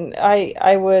 and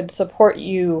I would support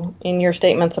you in your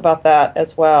statements about that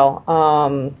as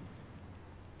well.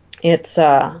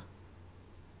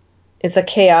 It's a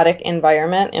chaotic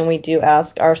environment, and we do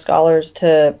ask our scholars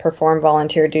to perform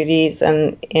volunteer duties,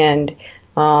 and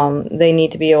they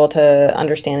need to be able to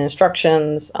understand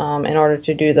instructions in order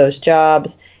to do those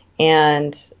jobs.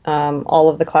 And all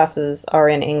of the classes are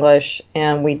in English,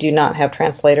 and we do not have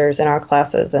translators in our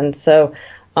classes. And so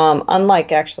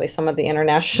unlike actually some of the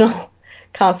international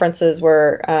conferences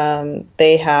where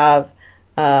they have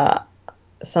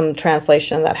some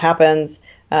translation that happens,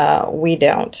 we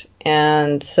don't.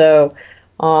 And so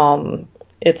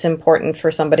it's important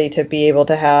for somebody to be able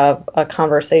to have a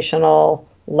conversational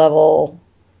level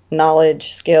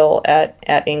knowledge skill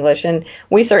at English. And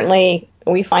we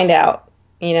find out,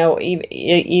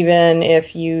 even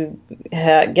if you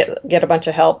get a bunch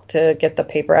of help to get the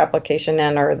paper application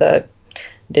in or the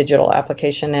digital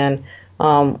application in,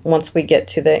 once we get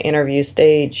to the interview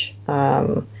stage,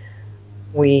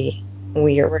 we're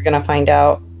going to find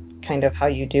out kind of how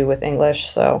you do with English.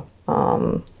 So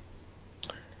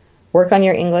work on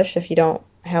your English if you don't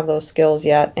have those skills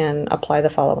yet, and apply the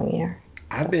following year.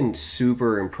 I've been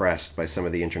super impressed by some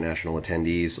of the international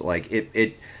attendees. Like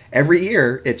it every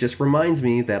year, it just reminds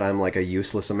me that I'm like a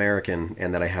useless American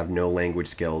and that I have no language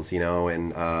skills,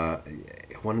 and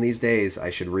one of these days I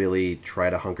should really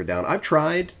try to hunker down. I've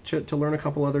tried to learn a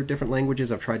couple other different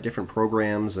languages. I've tried different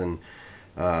programs, and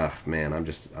man, I'm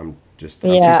too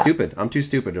stupid. I'm too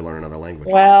stupid to learn another language.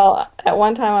 Well, at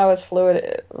one time I was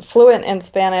fluent in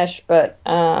Spanish, but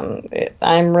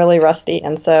I'm really rusty,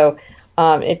 and so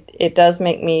it does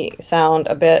make me sound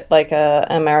a bit like an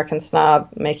American snob,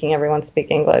 making everyone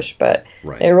speak English. But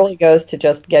right. It really goes to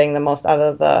just getting the most out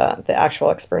of the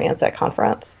actual experience at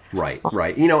conference. Right.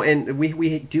 And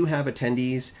we do have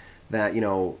attendees that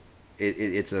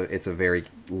it's a very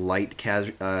light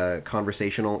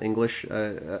conversational English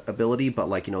ability, but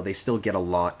they still get a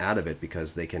lot out of it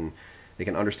because they can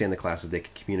understand the classes, they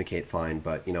can communicate fine.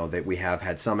 But we have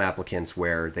had some applicants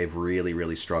where they've really,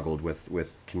 really struggled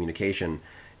with communication,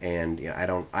 And I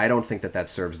don't think that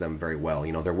serves them very well.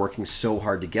 They're working so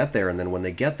hard to get there, and then when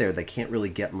they get there, they can't really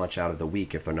get much out of the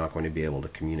week if they're not going to be able to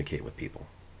communicate with people.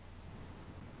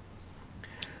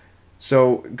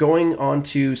 So going on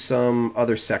to some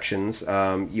other sections,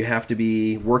 you have to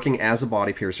be working as a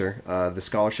body piercer. The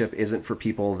scholarship isn't for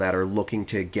people that are looking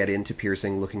to get into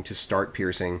piercing, looking to start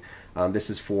piercing. This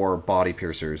is for body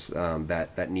piercers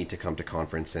that need to come to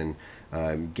conference and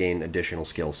gain additional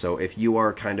skills. So if you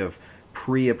are kind of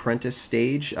pre-apprentice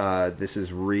stage, this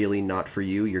is really not for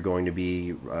you. You're going to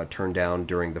be turned down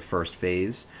during the first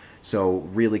phase. So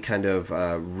really kind of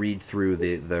read through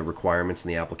the requirements in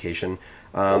the application.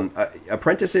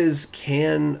 Apprentices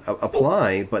can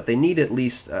apply, but they need at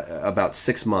least about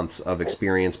 6 months of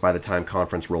experience by the time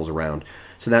conference rolls around.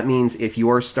 So that means if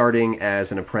you are starting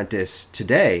as an apprentice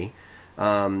today,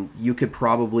 you could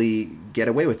probably get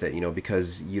away with it,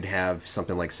 because you'd have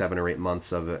something like 7 or 8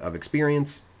 months of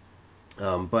experience.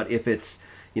 But if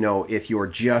if you're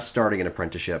just starting an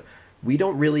apprenticeship, we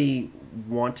don't really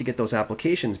want to get those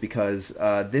applications because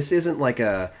this isn't like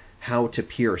a how to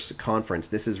pierce conference.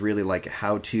 This is really like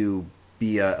how to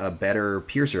be a better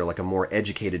piercer, like a more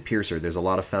educated piercer. There's a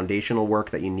lot of foundational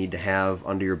work that you need to have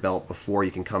under your belt before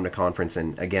you can come to conference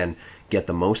and, again, get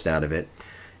the most out of it.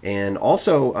 And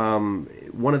also,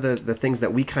 one of the things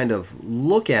that we kind of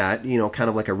look at, kind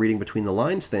of like a reading between the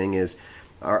lines thing is,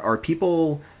 are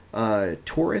people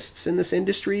tourists in this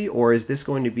industry, or is this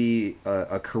going to be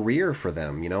a career for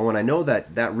them? And I know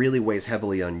that really weighs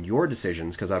heavily on your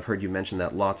decisions because I've heard you mention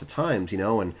that lots of times,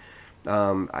 and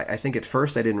I think at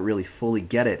first I didn't really fully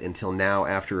get it until now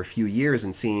after a few years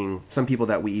and seeing some people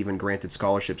that we even granted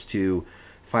scholarships to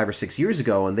 5 or 6 years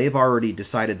ago, and they've already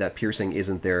decided that piercing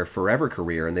isn't their forever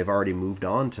career and they've already moved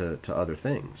on to other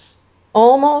things.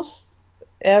 Almost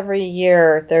every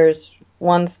year there's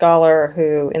one scholar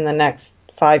who in the next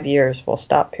 5 years will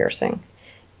stop piercing.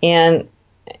 And,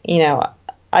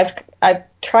 I've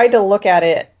tried to look at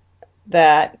it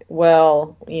that,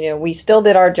 well, we still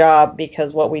did our job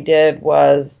because what we did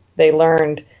was they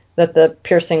learned that the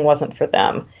piercing wasn't for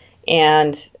them.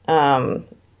 And,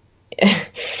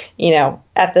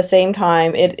 at the same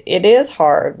time, it is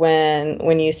hard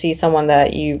when you see someone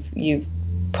that you've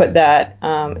put that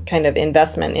kind of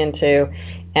investment into,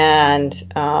 and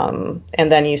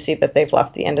then you see that they've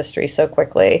left the industry so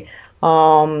quickly.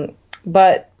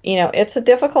 But it's a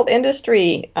difficult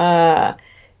industry.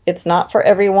 It's not for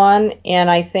everyone, and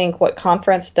I think what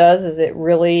conference does is it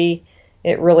really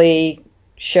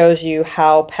shows you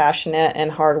how passionate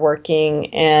and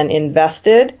hardworking and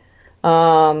invested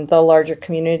the larger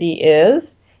community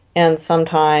is. And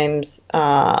sometimes,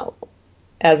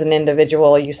 as an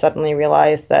individual, you suddenly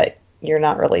realize that you're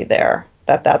not really there,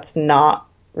 that's not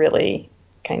really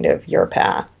kind of your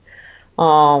path.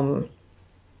 Well,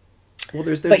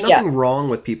 there's nothing wrong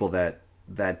with people that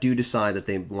do decide that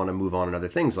they want to move on and other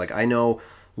things. Like, I know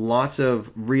lots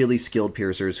of really skilled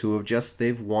piercers who have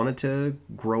they've wanted to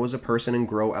grow as a person and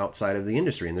grow outside of the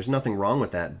industry, and there's nothing wrong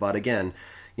with that. But again,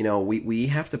 we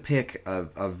have to pick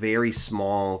a very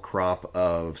small crop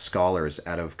of scholars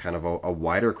out of kind of a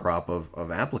wider crop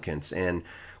of applicants, and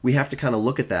we have to kind of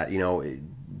look at that.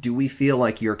 Do we feel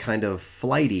like you're kind of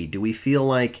flighty? Do we feel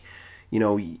like,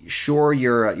 sure,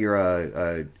 you're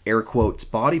a air quotes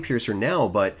body piercer now,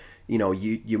 but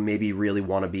you maybe really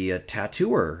want to be a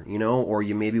tattooer, or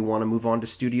you maybe want to move on to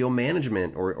studio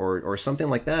management or something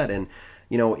like that. And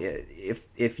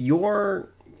if your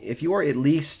at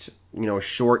least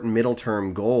short and middle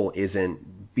term goal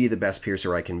isn't be the best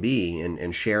piercer I can be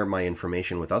and share my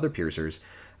information with other piercers,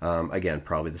 again,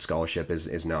 probably the scholarship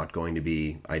is not going to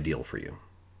be ideal for you.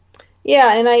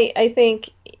 Yeah, and I think,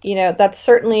 that's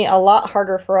certainly a lot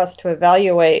harder for us to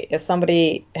evaluate if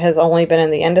somebody has only been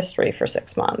in the industry for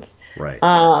 6 months. Right.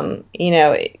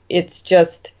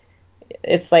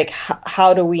 It's like,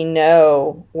 how do we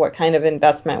know what kind of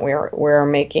investment we're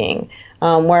making?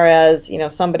 Whereas,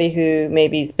 somebody who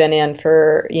maybe's been in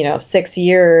for, 6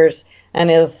 years and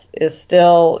is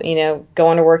still,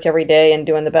 going to work every day and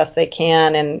doing the best they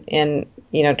can and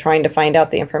trying to find out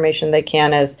the information they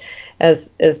can as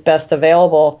best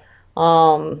available,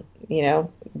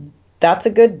 that's a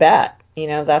good bet.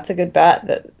 That's a good bet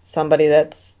that somebody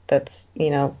that's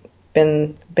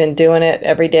been doing it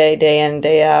every day, day in,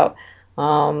 day out,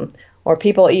 or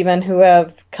people even who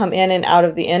have come in and out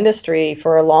of the industry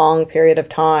for a long period of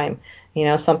time.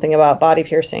 Something about body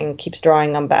piercing keeps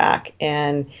drawing them back,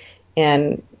 and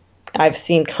I've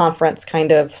seen conference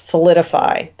kind of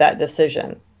solidify that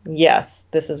decision. Yes,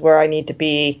 this is where I need to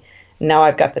be. Now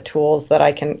I've got the tools that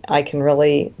I can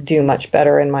really do much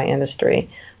better in my industry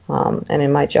and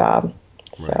in my job.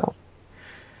 So.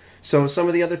 So some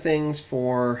of the other things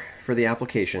for the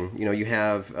application, you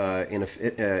have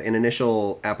an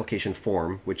initial application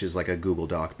form, which is like a Google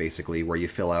Doc basically, where you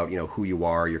fill out who you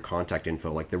are, your contact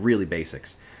info, like the really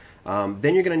basics.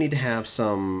 Then you're going to need to have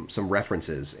some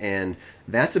references, and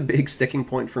that's a big sticking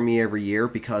point for me every year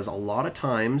because a lot of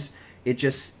times it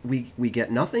just we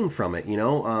get nothing from it.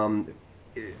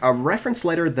 A reference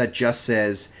letter that just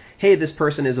says, "Hey, this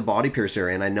person is a body piercer,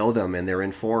 and I know them, and they're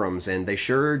in forums, and they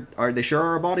sure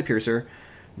are a body piercer."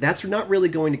 That's not really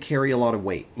going to carry a lot of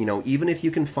weight. Even if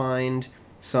you can find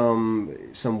some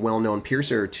well-known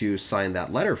piercer to sign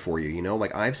that letter for you.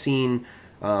 Like I've seen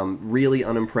really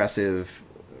unimpressive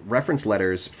reference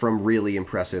letters from really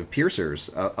impressive piercers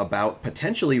about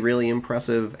potentially really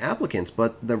impressive applicants,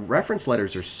 but the reference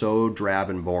letters are so drab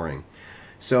and boring.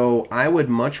 So I would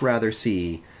much rather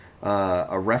see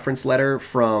a reference letter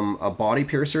from a body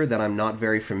piercer that I'm not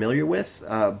very familiar with,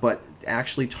 but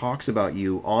actually talks about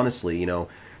you honestly.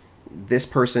 This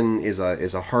person is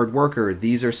a hard worker.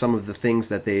 These are some of the things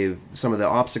that some of the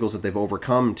obstacles that they've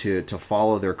overcome to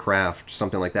follow their craft,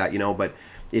 something like that. But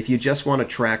if you just want to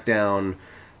track down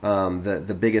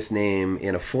the biggest name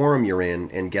in a forum you're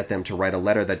in and get them to write a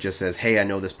letter that just says, "Hey, I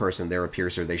know this person, they're a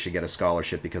piercer, they should get a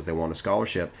scholarship because they want a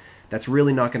scholarship," that's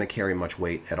really not going to carry much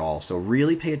weight at all. So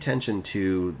really pay attention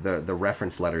to the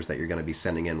reference letters that you're going to be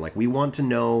sending in. Like, we want to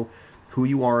know who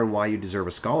you are and why you deserve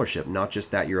a scholarship, not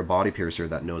just that you're a body piercer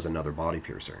that knows another body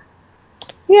piercer.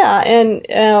 Yeah, and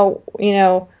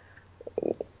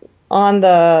on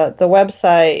the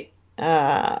website,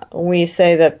 we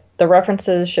say that the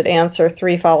references should answer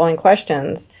 3 following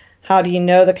questions. How do you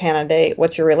know the candidate?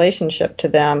 What's your relationship to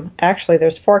them? Actually,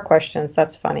 there's 4 questions.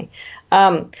 That's funny.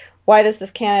 Why does this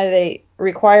candidate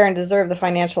require and deserve the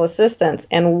financial assistance?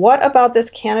 And what about this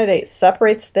candidate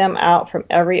separates them out from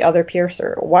every other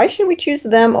piercer? Why should we choose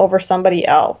them over somebody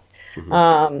else?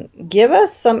 Mm-hmm. Give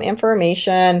us some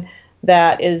information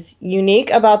that is unique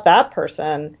about that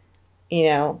person,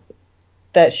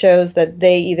 that shows that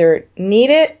they either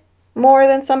need it more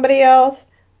than somebody else,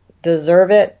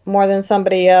 deserve it more than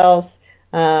somebody else,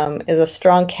 is a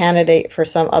strong candidate for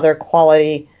some other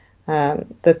quality,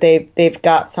 that they've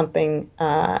got something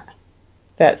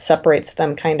that separates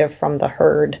them kind of from the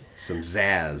herd. Some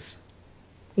zazz.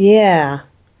 Yeah.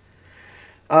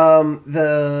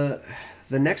 The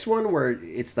next one where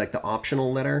it's like the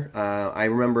optional letter, I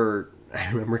remember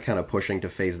kind of pushing to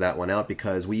phase that one out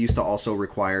because we used to also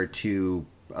require 2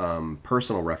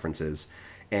 personal references,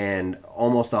 and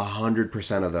almost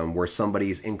 100% of them were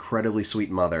somebody's incredibly sweet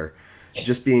mother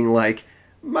just being like,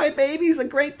 "My baby's a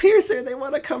great piercer, they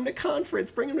want to come to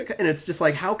conference, bring him to," and it's just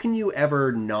like, how can you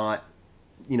ever not,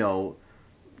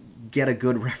 get a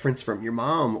good reference from your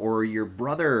mom or your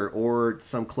brother or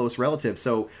some close relative?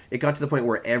 So it got to the point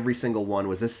where every single one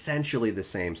was essentially the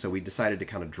same, so we decided to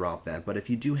kind of drop that. But if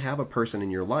you do have a person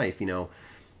in your life,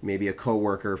 maybe a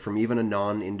coworker from even a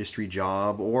non-industry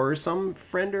job or some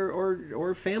friend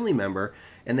or family member,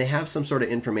 and they have some sort of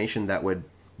information that would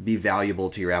be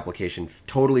valuable to your application,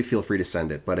 totally feel free to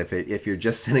send it. But if you're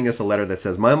just sending us a letter that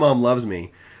says, "My mom loves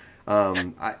me,"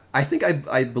 I think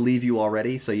I believe you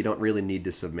already, so you don't really need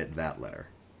to submit that letter.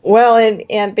 Well,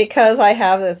 and because I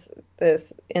have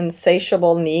this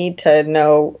insatiable need to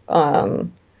know,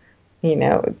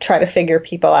 try to figure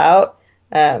people out,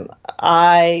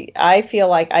 I feel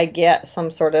like I get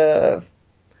some sort of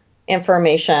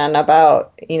information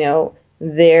about,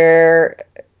 their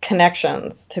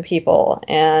connections to people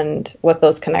and what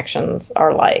those connections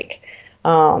are like,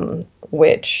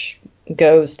 which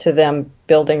goes to them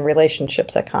building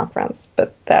relationships at conference.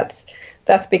 But that's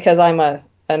because I'm a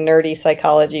nerdy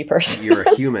psychology person. You're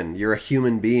a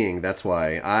human being. That's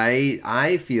why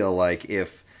I feel like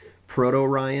if Proto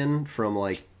Ryan from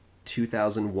like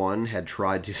 2001 had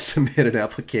tried to submit an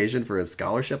application for a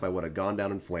scholarship, I would have gone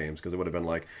down in flames because it would have been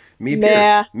like, "Me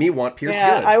Pierce, me want Pierce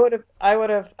good." I would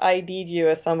have ID'd you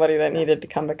as somebody that needed to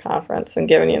come to conference and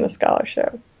given you the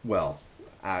scholarship. Well,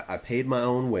 I paid my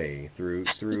own way through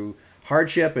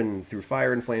hardship and through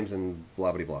fire and flames and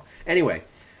blah blah blah. Anyway,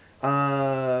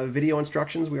 video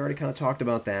instructions, we already kind of talked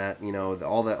about that.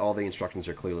 All the instructions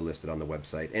are clearly listed on the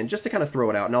website. And just to kind of throw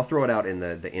it out, and I'll throw it out in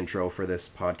the intro for this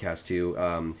podcast too,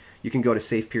 you can go to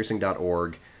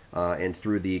safepiercing.org, and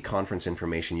through the conference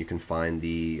information you can find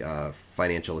the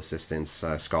financial assistance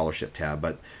scholarship tab.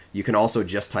 But you can also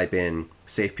just type in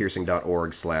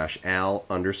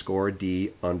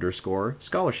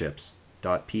safepiercing.org/al_d_scholarships.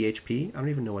 .php. I don't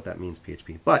even know what that means,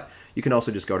 PHP. But you can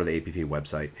also just go to the APP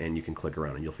website and you can click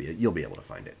around and you'll be able to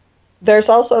find it. There's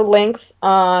also links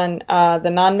on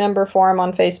the non-member forum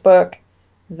on Facebook,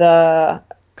 the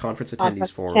Conference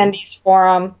Attendees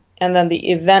Forum, and then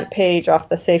the event page off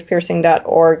the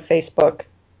safepiercing.org Facebook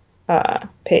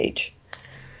page.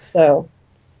 So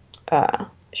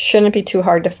shouldn't be too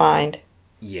hard to find.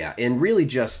 Yeah, and really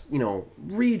just,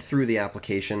 read through the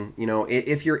application.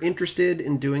 If you're interested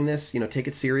in doing this, take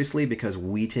it seriously, because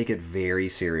we take it very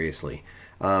seriously.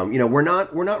 We're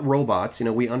not robots.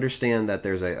 We understand that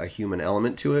there's a human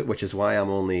element to it, which is why I'm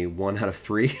only 1 out of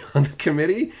 3 on the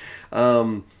committee.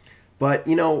 But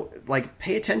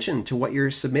pay attention to what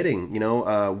you're submitting.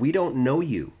 We don't know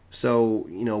you, so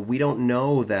we don't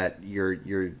know that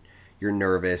you're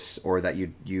nervous, or that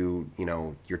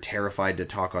you're terrified to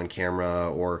talk on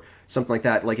camera or something like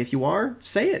that. Like, if you are,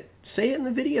 say it in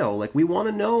the video. Like, we want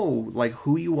to know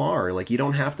who you are. Like, you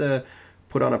don't have to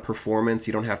put on a performance,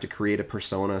 you don't have to create a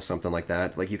persona, something like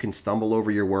that. Like, you can stumble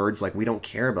over your words. Like, we don't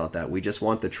care about that. We just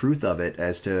want the truth of it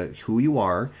as to who you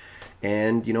are,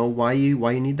 and why you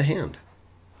need the hand.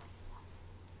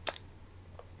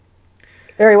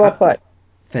 Very well put.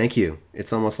 Thank you.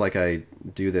 It's almost like I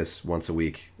do this once a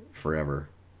week forever,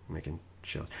 making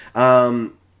shows.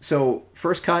 So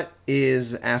first cut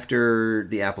is after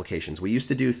the applications. We used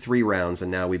to do 3 rounds,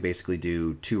 and now we basically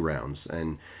do 2 rounds.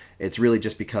 And it's really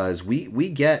just because we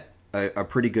get a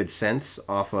pretty good sense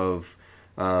off of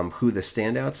who the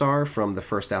standouts are from the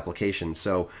first application.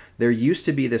 So there used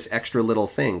to be this extra little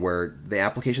thing where the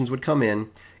applications would come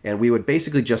in, and we would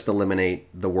basically just eliminate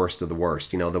the worst of the worst.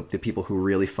 The people who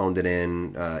really phoned it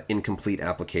in, incomplete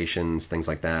applications, things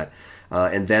like that.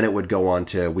 And then it would go on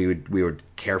to, we would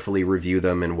carefully review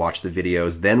them and watch the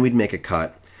videos. Then we'd make a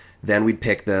cut. Then we'd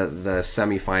pick the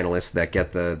semi-finalists that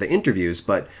get the interviews.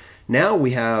 But now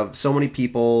we have so many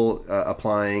people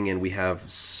applying, and we have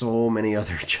so many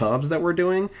other jobs that we're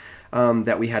doing,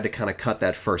 that we had to kind of cut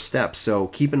that first step. So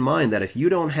keep in mind that if you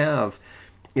don't have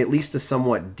at least a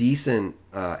somewhat decent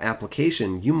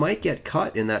application, you might get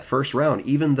cut in that first round,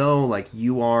 even though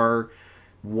you are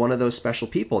one of those special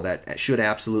people that should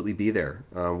absolutely be there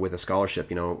with a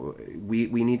scholarship. We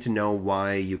need to know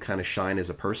why you kind of shine as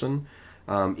a person,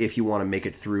 if you want to make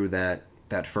it through that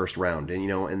first round.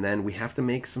 And then we have to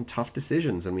make some tough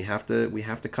decisions, and we have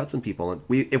to cut some people. And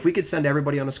if we could send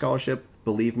everybody on a scholarship,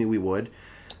 believe me, we would.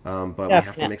 But Definitely. We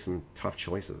have to make some tough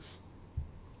choices.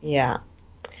 Yeah.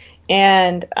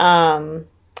 And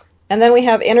then we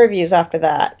have interviews after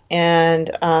that, and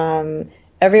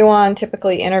everyone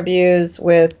typically interviews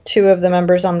with 2 of the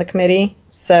members on the committee,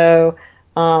 so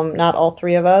not all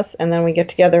 3 of us, and then we get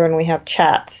together and we have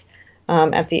chats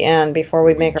at the end before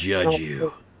we make our judge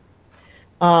you.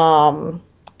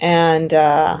 And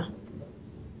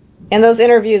those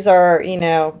interviews are,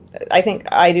 I think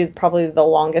I do probably the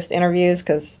longest interviews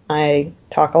because I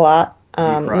talk a lot.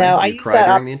 I use that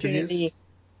opportunity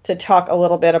to talk a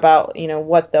little bit about,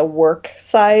 what the work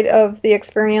side of the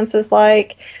experience is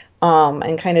like,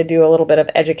 and kind of do a little bit of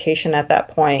education at that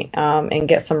point, and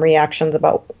get some reactions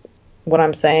about what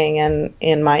I'm saying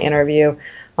in my interview.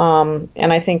 And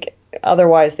I think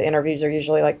otherwise the interviews are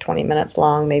usually 20 minutes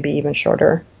long, maybe even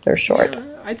shorter. They're short. Yeah,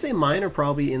 I'd say mine are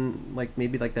probably in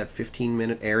maybe that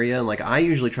 15-minute area. And I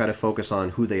usually try to focus on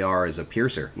who they are as a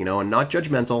piercer, and not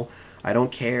judgmental. I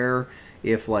don't care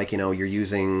if you're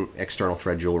using external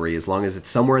thread jewelry, as long as it's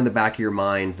somewhere in the back of your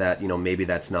mind that maybe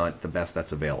that's not the best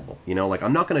that's available.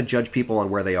 I'm not going to judge people on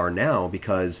where they are now,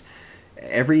 because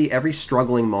every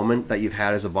struggling moment that you've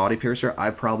had as a body piercer,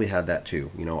 I've probably had that too.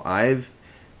 I've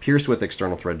pierced with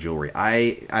external thread jewelry.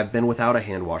 I've been without a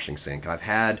hand washing sink. I've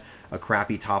had a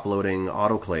crappy top loading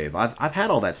autoclave. I've had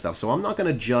all that stuff. So I'm not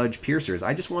going to judge piercers.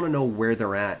 I just want to know where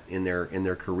they're at in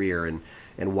their career, and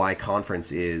why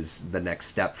conference is the next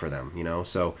step for them,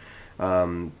 So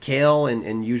Kale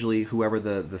and usually whoever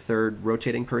the third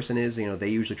rotating person is, they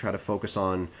usually try to focus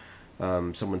on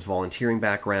someone's volunteering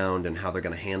background and how they're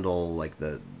going to handle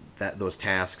those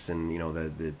tasks, and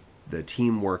the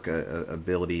teamwork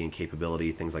ability and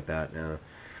capability, things like that.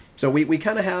 So we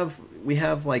kind of have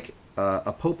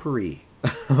a potpourri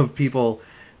of people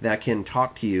that can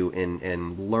talk to you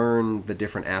and learn the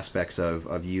different aspects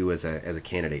of you as a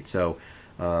candidate. So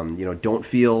don't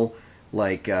feel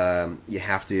like you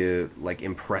have to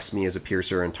impress me as a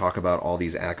piercer and talk about all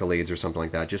these accolades or something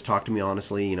like that. Just talk to me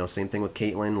honestly. Same thing with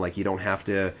Caitlin. You don't have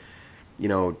to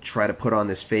try to put on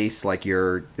this face like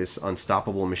you're this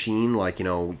unstoppable machine.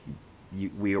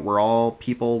 We're all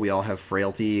people. We all have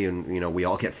frailty, and we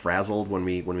all get frazzled when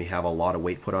we have a lot of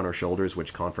weight put on our shoulders,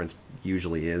 which conference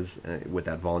usually is with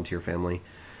that volunteer family.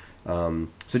 So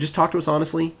just talk to us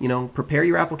honestly. Prepare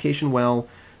your application well.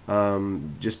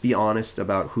 Just be honest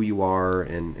about who you are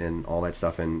and all that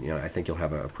stuff, and I think you'll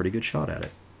have a pretty good shot at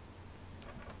it.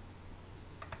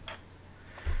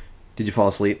 Did you fall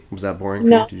asleep? Was that boring for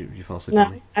you? No, Did you fall asleep on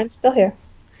no, me? I'm still here.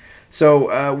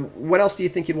 So, what else do you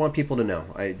think you'd want people to know?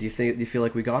 Do you feel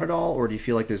like we got it all, or do you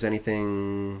feel like there's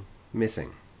anything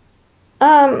missing?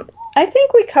 I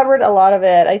think we covered a lot of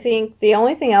it. I think the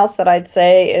only thing else that I'd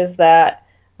say is that,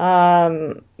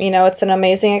 it's an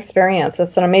amazing experience.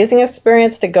 It's an amazing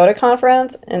experience to go to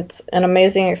conference. It's an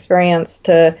amazing experience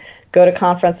to go to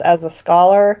conference as a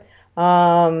scholar,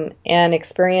 and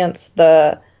experience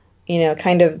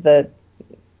kind of the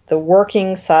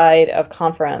working side of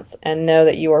conference and know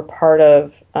that you are part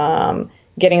of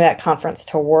getting that conference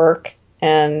to work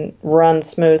and run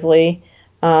smoothly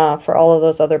for all of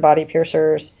those other body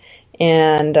piercers.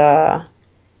 And that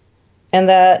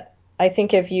I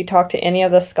think if you talk to any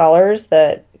of the scholars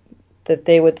that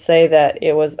they would say that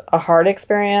it was a hard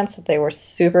experience, that they were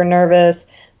super nervous,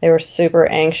 they were super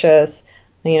anxious,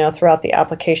 throughout the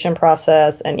application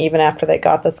process and even after they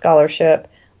got the scholarship,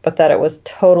 but that it was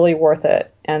totally worth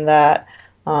it, and that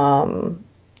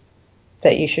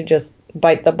that you should just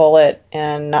bite the bullet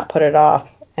and not put it off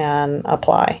and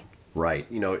apply. Right.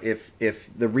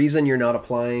 If the reason you're not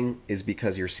applying is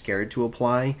because you're scared to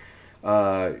apply,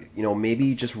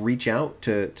 maybe just reach out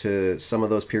to some of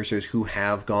those piercers who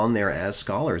have gone there as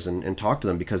scholars and talk to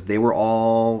them, because they were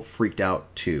all freaked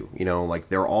out too. Like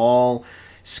they're all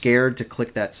scared to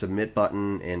click that submit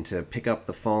button and to pick up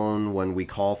the phone when we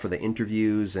call for the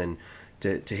interviews and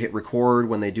to hit record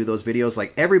when they do those videos.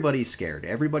 Like everybody's scared.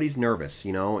 Everybody's nervous,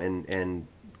 and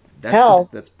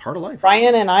that's part of life.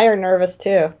 Ryan and I are nervous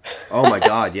too. Oh my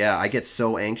God, yeah. I get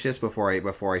so anxious before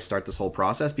I start this whole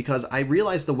process, because I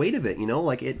realize the weight of it,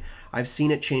 I've seen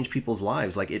it change people's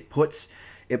lives. Like it puts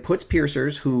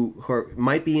piercers who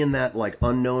might be in that like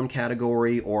unknown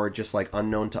category or just like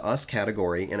unknown to us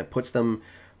category, and it puts them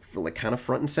like kind of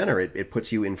front and center. It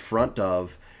puts you in front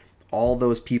of all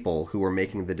those people who are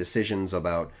making the decisions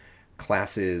about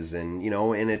classes, and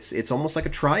it's almost like a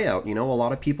tryout. A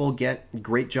lot of people get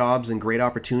great jobs and great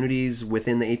opportunities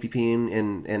within the APP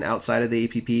and outside of the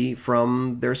APP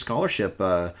from their scholarship.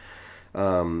 What's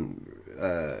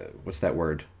that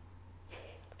word?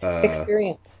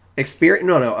 Experience. Experience?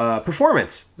 No.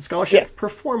 Performance. Scholarship. Yes.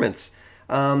 Performance.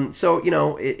 So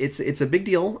it's a big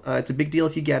deal. It's a big deal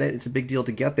if you get it. It's a big deal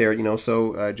to get there.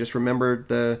 So just remember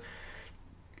the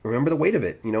weight of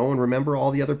it, and remember all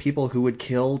the other people who would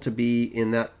kill to be in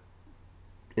that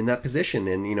position,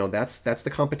 and that's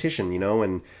the competition,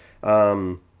 and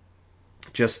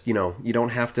just you don't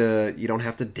have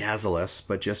to dazzle us,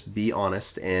 but just be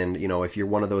honest, and if you're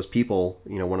one of those people,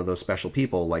 one of those special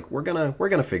people, like we're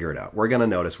gonna figure it out, we're gonna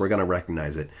notice, we're gonna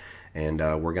recognize it, and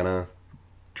we're gonna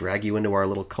drag you into our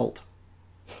little cult.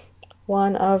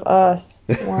 One of us.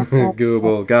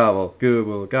 Google gobble,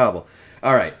 Google gobble.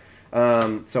 All right.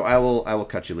 So I will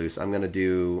cut you loose. I'm going to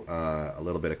do a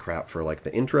little bit of crap for like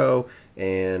the intro,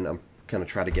 and I'm going to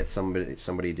try to get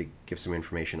somebody to give some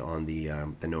information on the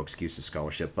No Excuses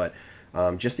Scholarship. But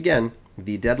just again,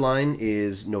 the deadline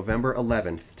is November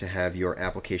 11th to have your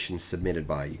application submitted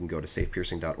by. You can go to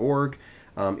safepiercing.org.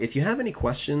 If you have any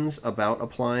questions about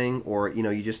applying, or you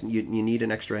need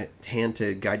an extra hand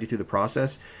to guide you through the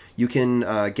process, you can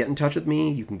get in touch with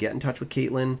me. You can get in touch with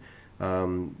Caitlin.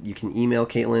 You can email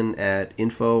Caitlin at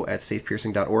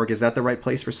info@safepiercing.org. Is that the right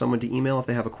place for someone to email if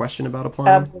they have a question about applying?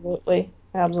 Absolutely.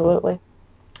 Cool.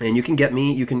 And you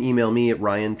can email me at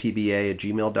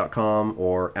ryanpba@gmail.com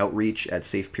or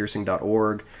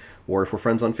outreach@safepiercing.org. Or if we're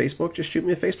friends on Facebook, just shoot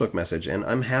me a Facebook message, and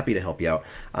I'm happy to help you out.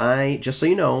 Just so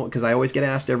you know, because I always get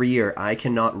asked every year, I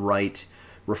cannot write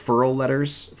referral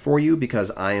letters for you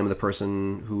because I am the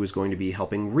person who is going to be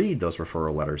helping read those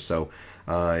referral letters. So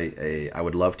I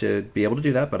would love to be able to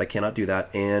do that, but I cannot do that.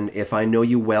 And if I know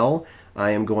you well, I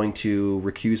am going to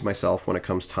recuse myself when it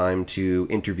comes time to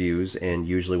interviews, and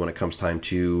usually when it comes time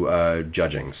to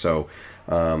judging. So,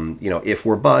 if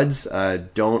we're buds,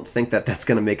 don't think that that's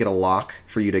going to make it a lock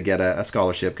for you to get a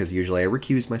scholarship, because usually I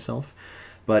recuse myself.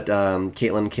 But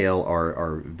Caitlin and Cale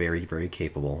are very, very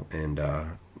capable and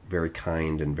very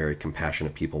kind and very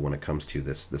compassionate people when it comes to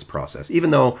this process,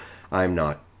 even though I'm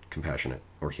not compassionate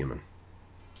or human.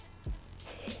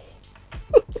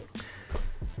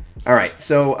 All right,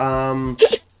 so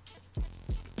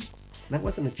that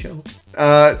wasn't a joke.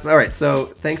 All right, so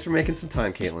thanks for making some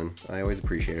time, Caitlin. I always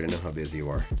appreciate it. I know how busy you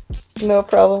are. No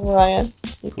problem, Ryan.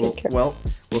 You Cool. take care. Well,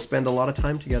 we'll spend a lot of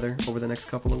time together over the next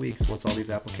couple of weeks once all these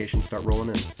applications start rolling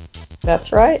in.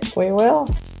 That's right. We will.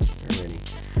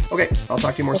 Alrighty. Okay, I'll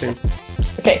talk to you more soon.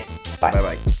 Okay. Bye.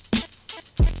 Bye-bye.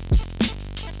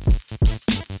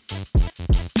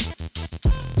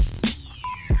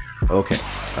 Okay.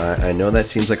 I know that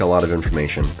seems like a lot of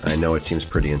information. I know it seems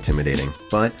pretty intimidating,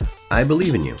 but I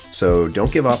believe in you. So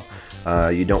don't give up.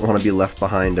 You don't want to be left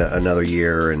behind another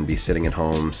year and be sitting at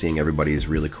home seeing everybody's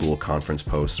really cool conference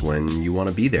posts when you want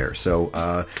to be there. So,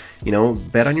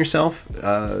 bet on yourself.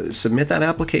 Submit that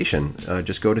application.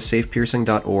 Just go to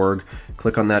safepiercing.org,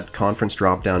 click on that conference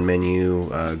drop-down menu,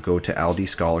 go to ALDI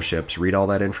Scholarships, read all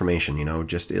that information.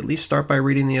 Just at least start by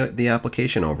reading the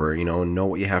application over. Know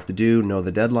what you have to do, know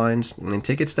the deadlines, and then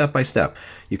take it step by step.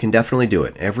 You can definitely do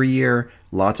it. Every year,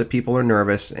 lots of people are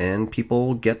nervous, and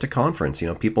people get to conference.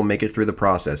 People make it through the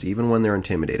process, even when they're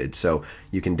intimidated. So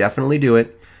you can definitely do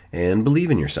it, and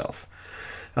believe in yourself.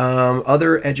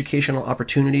 Other educational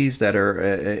opportunities that are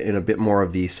in a bit more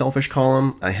of the selfish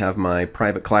column. I have my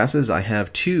private classes. I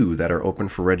have 2 that are open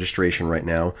for registration right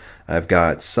now. I've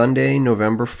got Sunday,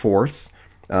 November 4th.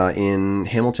 In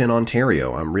Hamilton,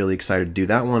 Ontario. I'm really excited to do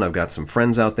that one. I've got some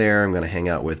friends out there. I'm going to hang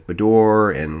out with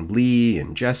Bador and Lee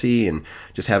and Jesse and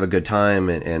just have a good time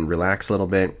and relax a little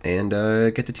bit and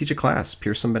get to teach a class,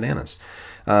 pierce some bananas.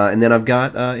 And then I've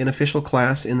got an official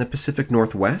class in the Pacific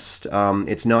Northwest.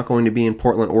 It's not going to be in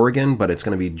Portland, Oregon, but it's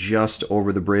going to be just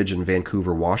over the bridge in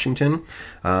Vancouver, Washington.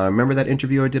 Remember that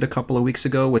interview I did a couple of weeks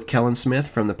ago with Kellen Smith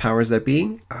from the Powers That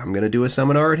Be? I'm going to do a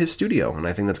seminar at his studio, and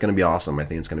I think that's going to be awesome. I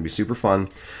think it's going to be super fun.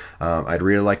 I'd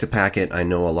really like to pack it. I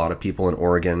know a lot of people in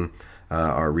Oregon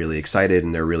are really excited,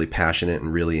 and they're really passionate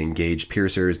and really engaged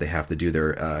piercers. They have to do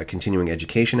their continuing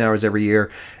education hours every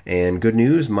year. And good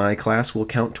news, my class will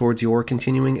count towards your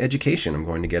continuing education. I'm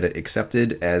going to get it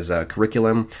accepted as a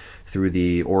curriculum through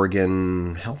the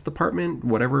Oregon Health Department,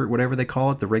 whatever they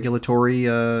call it, the regulatory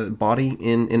body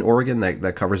in Oregon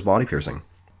that covers body piercing.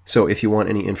 So if you want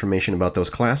any information about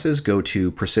those classes, go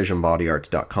to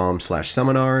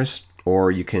precisionbodyarts.com/seminars.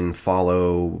 Or you can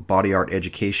follow Body Art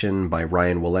Education by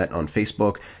Ryan Willett on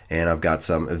Facebook, and I've got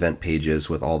some event pages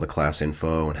with all the class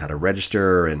info and how to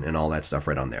register and all that stuff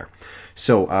right on there.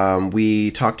 So we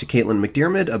talked to Caitlin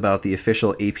McDermott about the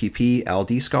official APP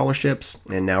ALDI scholarships,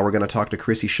 and now we're going to talk to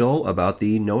Chrissy Schull about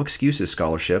the No Excuses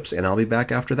scholarships, and I'll be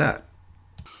back after that.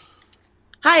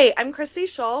 Hi, I'm Chrissy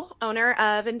Schull, owner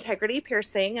of Integrity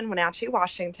Piercing in Wenatchee,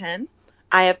 Washington.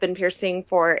 I have been piercing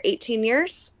for 18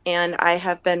 years, and I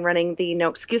have been running the No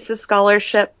Excuses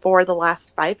Scholarship for the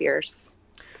last 5 years.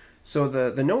 So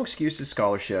the No Excuses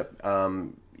Scholarship,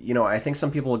 I think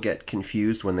some people get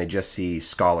confused when they just see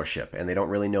scholarship, and they don't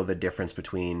really know the difference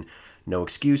between No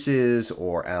Excuses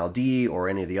or ALDI or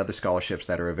any of the other scholarships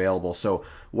that are available. So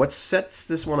what sets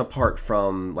this one apart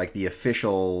from like the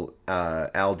official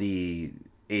ALDI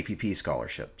APP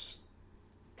scholarships?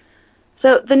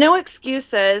 So the No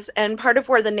Excuses, and part of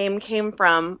where the name came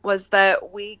from, was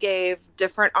that we gave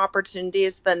different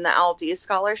opportunities than the LD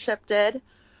scholarship did.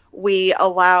 We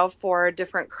allow for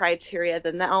different criteria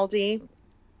than the LD.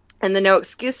 And the No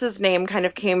Excuses name kind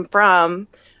of came from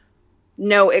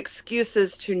no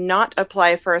excuses to not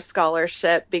apply for a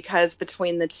scholarship because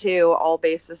between the two, all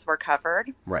bases were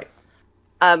covered. Right.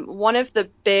 One of the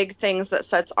big things that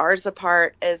sets ours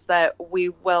apart is that we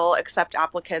will accept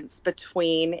applicants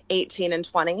between 18 and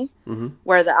 20,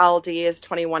 where the LD is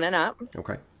 21 and up.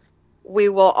 Okay. We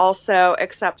will also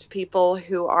accept people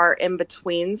who are in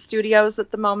between studios at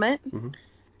the moment.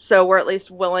 So we're at least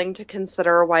willing to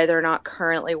consider why they're not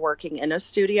currently working in a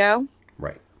studio.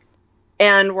 Right.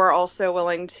 And we're also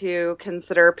willing to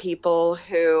consider people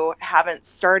who haven't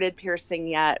started piercing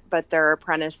yet, but they're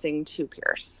apprenticing to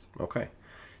pierce. Okay.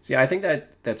 See, I think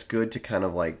that's good to kind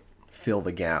of like fill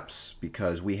the gaps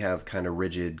because we have kind of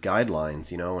rigid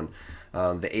guidelines, and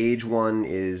the age one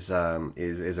is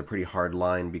a pretty hard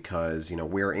line because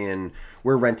we're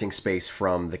renting space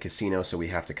from the casino, so we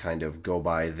have to kind of go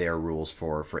by their rules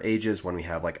for ages when we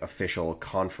have like official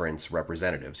conference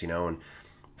representatives, and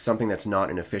something that's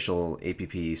not an official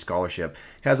APP scholarship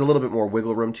has a little bit more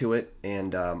wiggle room to it.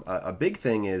 And a big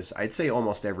thing is I'd say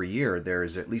almost every year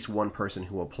there's at least one person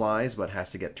who applies but has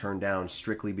to get turned down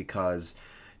strictly because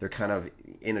they're kind of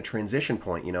in a transition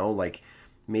point, like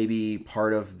maybe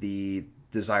part of the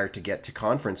desire to get to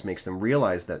conference makes them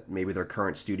realize that maybe their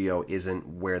current studio isn't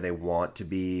where they want to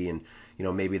be, and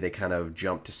maybe they kind of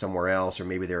jump to somewhere else, or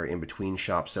maybe they're in between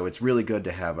shops. So it's really good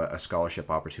to have a scholarship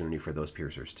opportunity for those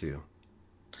piercers too.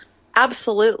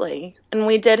 Absolutely. And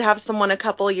we did have someone a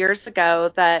couple years ago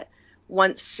that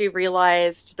once she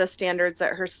realized the standards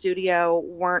at her studio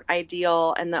weren't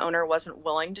ideal and the owner wasn't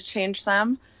willing to change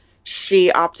them, she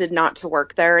opted not to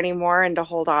work there anymore and to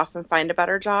hold off and find a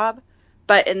better job.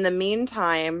 But in the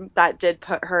meantime, that did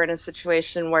put her in a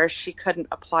situation where she couldn't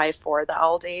apply for the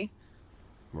LD.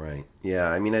 Right. Yeah.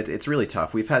 I mean, it's really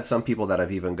tough. We've had some people that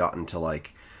have even gotten to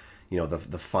like,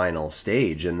 the final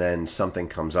stage, and then something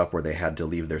comes up where they had to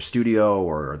leave their studio,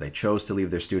 or they chose to leave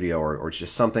their studio, or it's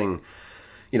just something,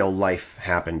 life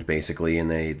happened basically, and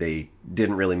they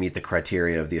didn't really meet the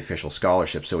criteria of the official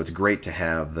scholarship. So it's great to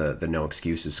have the No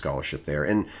Excuses scholarship there.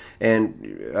 And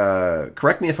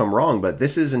correct me if I'm wrong, but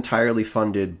this is entirely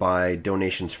funded by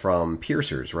donations from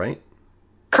piercers, right?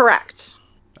 Correct.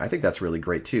 I think that's really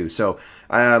great too. So,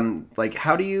 like,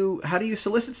 how do you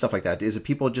solicit stuff like that? Is it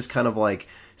people just kind of like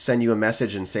send you a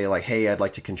message and say like, "Hey, I'd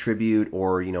like to contribute,"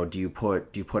 or do you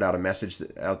put out a message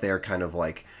out there, kind of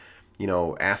like,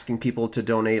 asking people to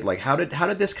donate? Like, how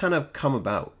did this kind of come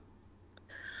about?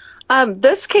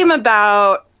 This came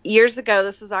about years ago.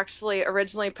 This was actually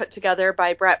originally put together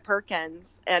by Brett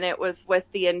Perkins, and it was with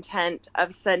the intent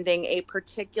of sending a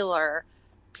particular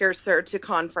piercer to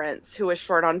conference who was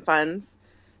short on funds.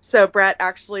 So Brett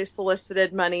actually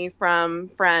solicited money from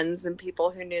friends and people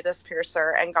who knew this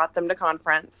piercer and got them to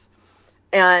conference.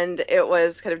 And it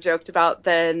was kind of joked about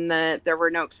then that there were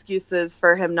no excuses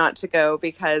for him not to go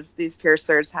because these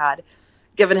piercers had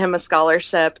given him a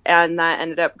scholarship, and that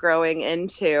ended up growing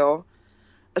into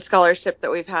a scholarship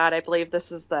that we've had. I believe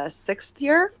this is the 6th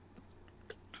year.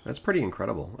 That's pretty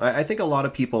incredible. I think a lot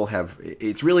of people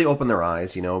it's really opened their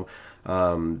eyes, the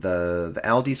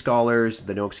Aldi scholars,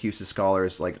 the No Excuses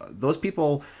scholars, like those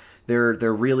people, they're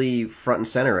really front and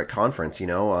center at conference,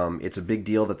 it's a big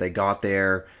deal that they got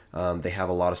there. They have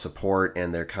a lot of support,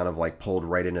 and they're kind of like pulled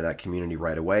right into that community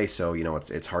right away. So,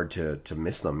 it's hard to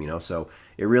miss them, so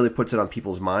it really puts it on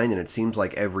people's mind. And it seems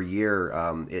like every year,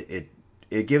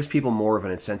 it gives people more of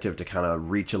an incentive to kind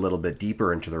of reach a little bit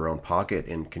deeper into their own pocket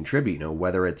and contribute,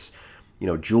 whether it's,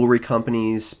 jewelry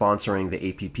companies sponsoring the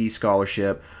APP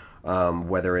scholarship,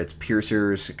 whether it's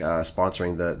piercers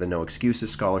sponsoring the No Excuses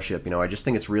scholarship. I just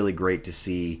think it's really great to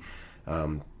see,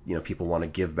 people want to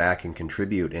give back and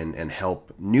contribute and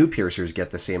help new piercers get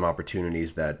the same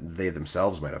opportunities that they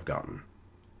themselves might have gotten.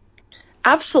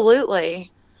 Absolutely.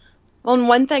 Well, and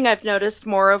one thing I've noticed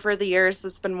more over the years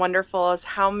that's been wonderful is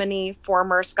how many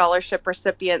former scholarship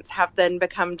recipients have then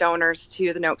become donors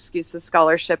to the No Excuses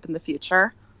Scholarship in the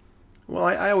future. Well,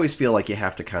 I always feel like you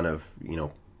have to kind of,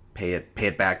 pay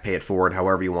it back, pay it forward,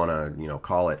 however you want to,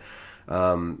 call it.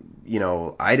 I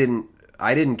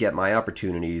didn't get my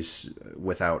opportunities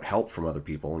without help from other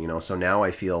people, so now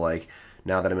I feel like,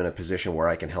 now that I'm in a position where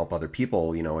I can help other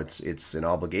people, it's an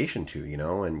obligation to,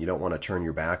 and you don't want to turn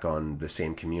your back on the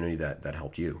same community that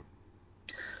helped you.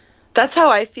 That's how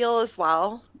I feel as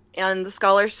well. And the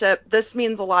scholarship, this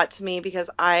means a lot to me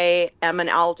because I am an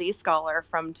LD scholar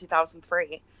from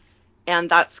 2003.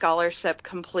 And that scholarship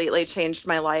completely changed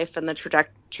my life and the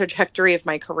trajectory of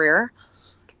my career.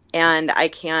 And I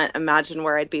can't imagine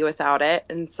where I'd be without it.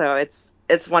 And so it's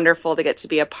wonderful to get to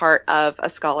be a part of a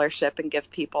scholarship and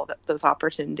give people those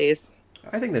opportunities.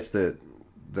 I think that's the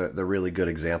really good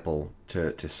example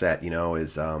to set,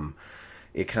 is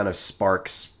it kind of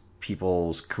sparks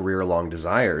people's career long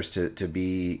desires to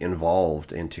be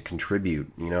involved and to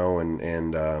contribute,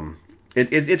 and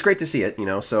it's great to see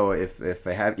it, so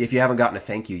if you haven't gotten a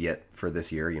thank you yet for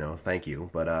this year, thank you.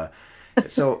 But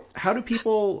so how do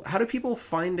people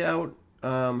find out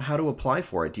how to apply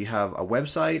for it? Do you have a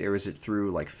website, or is it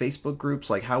through like Facebook groups?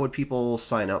 Like, how would people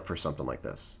sign up for something like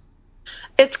this?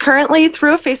 It's currently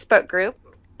through a Facebook group,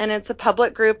 and it's a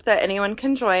public group that anyone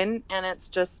can join, and it's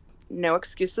just No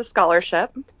Excuses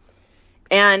Scholarship.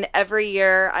 And every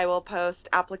year I will post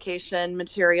application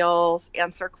materials,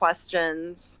 answer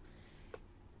questions,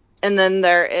 and then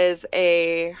there is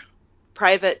a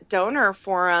private donor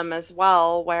forum as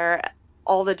well where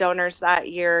all the donors that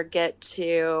year get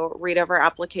to read over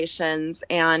applications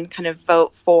and kind of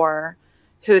vote for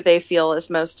who they feel is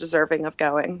most deserving of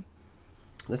going.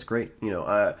 That's great.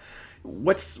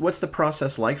 What's the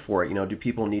process like for it? Do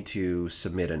people need to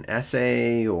submit an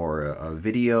essay or a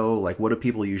video? Like, what do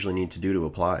people usually need to do to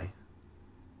apply?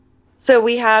 So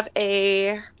we have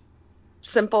a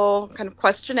simple kind of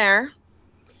questionnaire,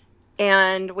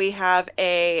 and we have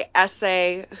a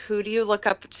essay, who do you look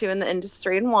up to in the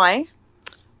industry and why?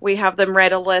 We have them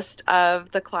write a list of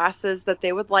the classes that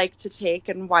they would like to take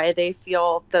and why they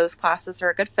feel those classes are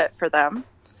a good fit for them.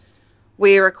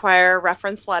 We require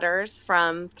reference letters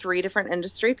from 3 different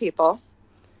industry people.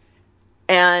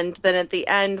 And then at the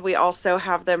end, we also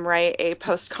have them write a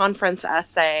post-conference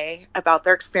essay about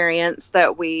their experience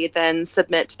that we then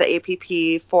submit to the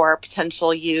APP for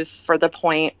potential use for the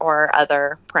point or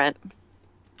other print.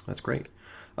 That's great.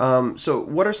 So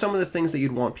what are some of the things that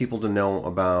you'd want people to know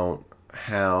about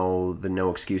how the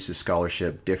No Excuses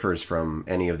scholarship differs from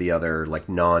any of the other like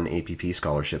non-APP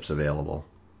scholarships available?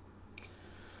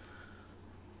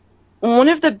 One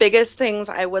of the biggest things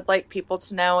I would like people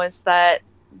to know is that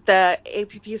the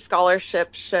APP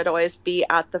scholarship should always be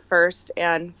at the first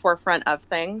and forefront of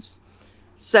things.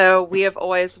 So we have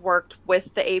always worked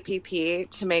with the APP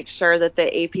to make sure that the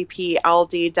APP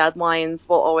LD deadlines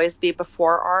will always be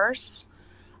before ours.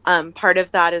 Part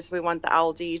of that is we want the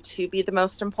LD to be the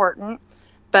most important,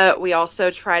 but we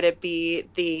also try to be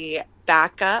the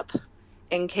backup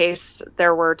in case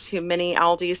there were too many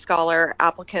LD scholar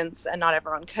applicants and not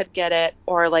everyone could get it,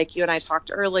 or like you and I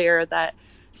talked earlier, that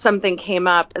something came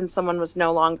up and someone was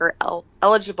no longer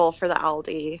eligible for the LD.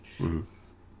 Mm-hmm.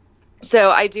 So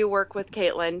I do work with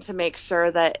Caitlin to make sure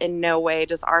that in no way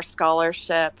does our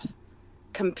scholarship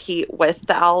compete with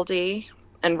the LD,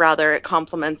 and rather it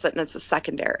complements it and it's a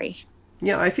secondary.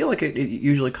 Yeah, I feel like it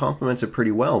usually complements it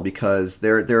pretty well, because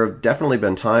there have definitely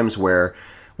been times where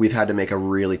we've had to make a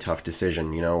really tough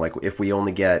decision. Like if we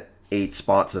only get 8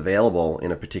 spots available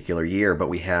in a particular year, but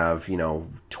we have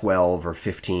 12 or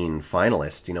 15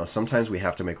 finalists. Sometimes we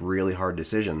have to make really hard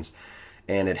decisions,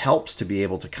 and it helps to be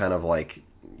able to kind of like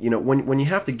when you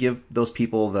have to give those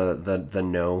people the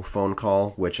no phone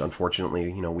call, which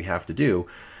unfortunately we have to do.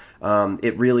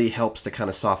 It really helps to kind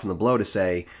of soften the blow to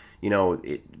say,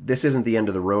 this isn't the end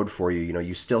of the road for you.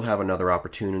 You still have another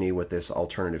opportunity with this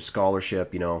alternative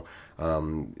scholarship.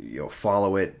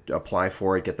 Follow it, apply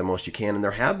for it, get the most you can. And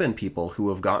there have been people who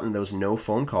have gotten those no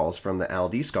phone calls from the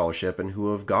LD scholarship and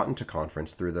who have gotten to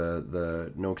conference through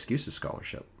the No Excuses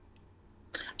scholarship.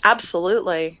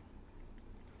 Absolutely.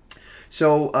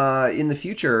 So in the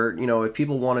future, if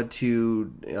people wanted to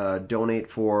donate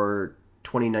for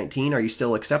 2019, are you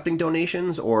still accepting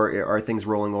donations, or are things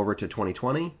rolling over to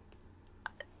 2020?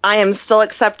 I am still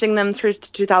accepting them through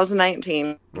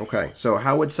 2019. Okay, so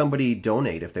how would somebody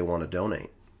donate if they want to donate?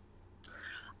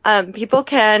 People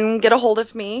can get a hold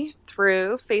of me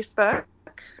through Facebook,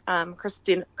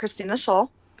 Christina Schull.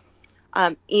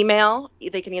 Email,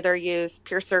 they can either use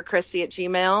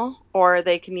piercerchristy@gmail, or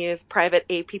they can use private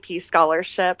APP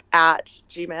scholarship at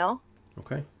Gmail.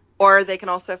 Okay. Or they can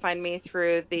also find me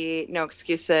through the No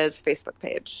Excuses Facebook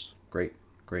page. Great.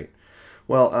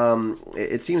 Well,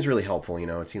 it seems really helpful.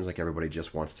 It seems like everybody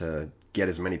just wants to get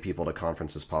as many people to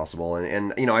conference as possible.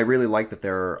 And I really like that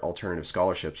there are alternative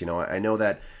scholarships. I know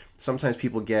that sometimes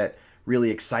people get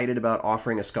really excited about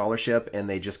offering a scholarship, and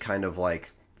they just kind of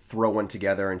like throw one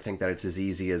together and think that it's as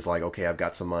easy as like, okay, I've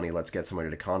got some money, let's get somebody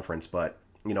to conference. But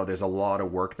there's a lot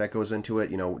of work that goes into it.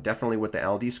 Definitely with the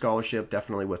LD scholarship,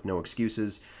 definitely with No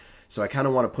Excuses. So I kind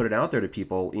of want to put it out there to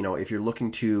people. If you're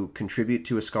looking to contribute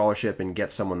to a scholarship and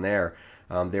get someone there,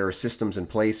 there are systems in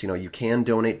place. You can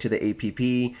donate to the APP.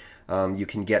 You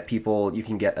can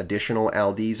get additional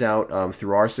LDs out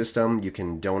through our system. You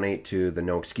can donate to the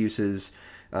No Excuses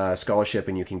scholarship,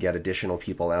 and you can get additional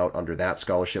people out under that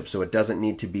scholarship. So it doesn't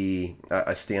need to be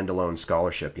a standalone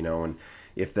scholarship, And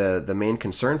if the main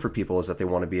concern for people is that they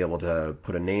want to be able to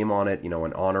put a name on it, in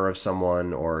honor of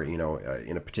someone, or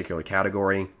in a particular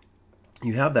category,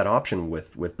 you have that option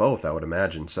with both, I would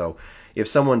imagine. So if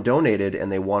someone donated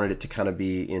and they wanted it to kind of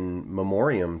be in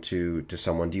memoriam to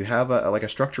someone, do you have a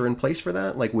structure in place for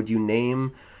that? Like, would you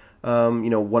name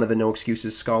one of the No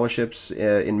Excuses scholarships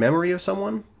in memory of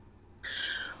someone?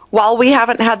 While we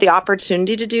haven't had the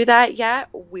opportunity to do that yet,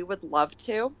 we would love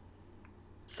to.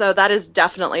 So that is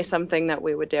definitely something that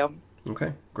we would do.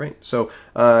 Okay, great. So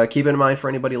keep in mind for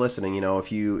anybody listening,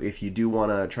 if you do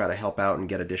want to try to help out and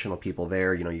get additional people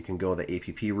there, you can go the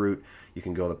APP route, you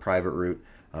can go the private route.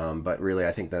 But really,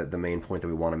 I think that the main point that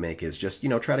we want to make is just,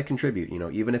 try to contribute,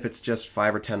 even if it's just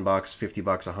 $5 or $10, $50,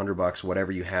 $100,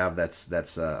 whatever you have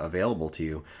that's available to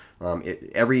you.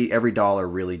 Every dollar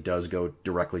really does go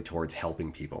directly towards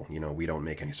helping people. We don't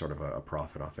make any sort of a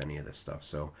profit off any of this stuff.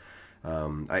 So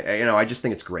I just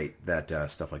think it's great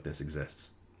that stuff like this exists.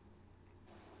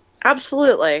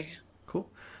 Absolutely. Cool.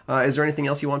 Is there anything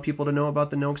else you want people to know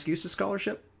about the No Excuses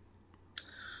scholarship?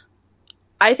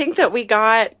 I think that we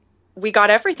got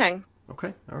everything.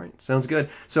 Okay. All right. Sounds good.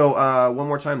 So one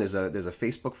more time, there's a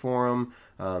Facebook forum.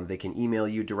 They can email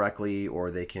you directly,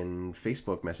 or they can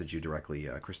Facebook message you directly,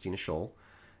 Christina Schull.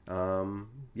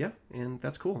 Yeah, and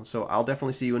that's cool. So I'll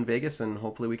definitely see you in Vegas, and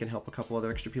hopefully we can help a couple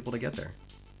other extra people to get there.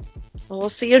 Well, we'll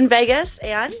see you in Vegas,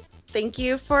 and thank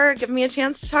you for giving me a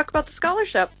chance to talk about the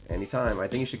scholarship. Anytime. I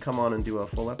think you should come on and do a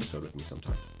full episode with me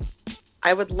sometime.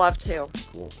 I would love to.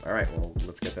 Cool. All right. Well,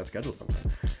 let's get that scheduled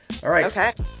sometime. All right.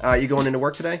 Okay. You going into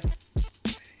work today?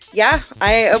 Yeah,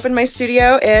 I opened my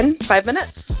studio in 5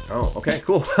 minutes. Oh, okay,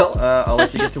 cool. Well, I'll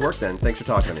let you get to work then. Thanks for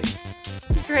talking to me.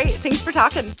 Great. Thanks for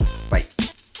talking. Bye.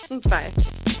 Bye.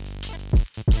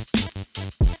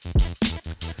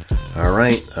 All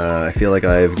right, I feel like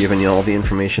I've given you all the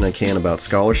information I can about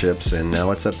scholarships, and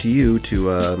now it's up to you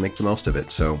to make the most of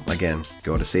it. So again,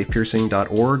 go to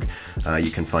safepiercing.org. You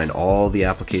can find all the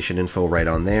application info right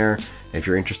on there. If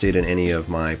you're interested in any of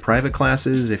my private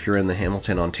classes, if you're in the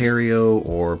Hamilton, Ontario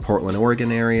or Portland,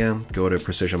 Oregon area, go to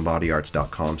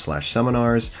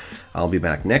precisionbodyarts.com/seminars. I'll be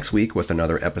back next week with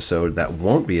another episode that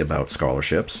won't be about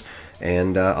scholarships,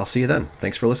 and I'll see you then.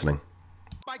 Thanks for listening.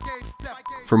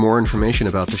 For more information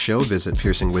about the show, visit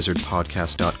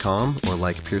piercingwizardpodcast.com or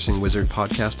like Piercing Wizard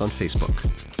Podcast on Facebook.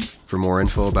 For more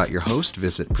info about your host,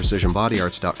 visit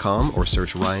precisionbodyarts.com or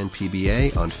search Ryan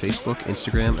PBA on Facebook,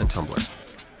 Instagram, and Tumblr.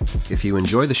 If you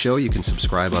enjoy the show, you can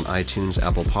subscribe on iTunes,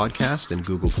 Apple Podcast, and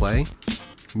Google Play.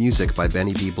 Music by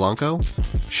Benny B. Blanco.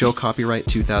 Show copyright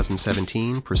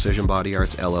 2017, Precision Body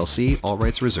Arts LLC, all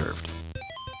rights reserved.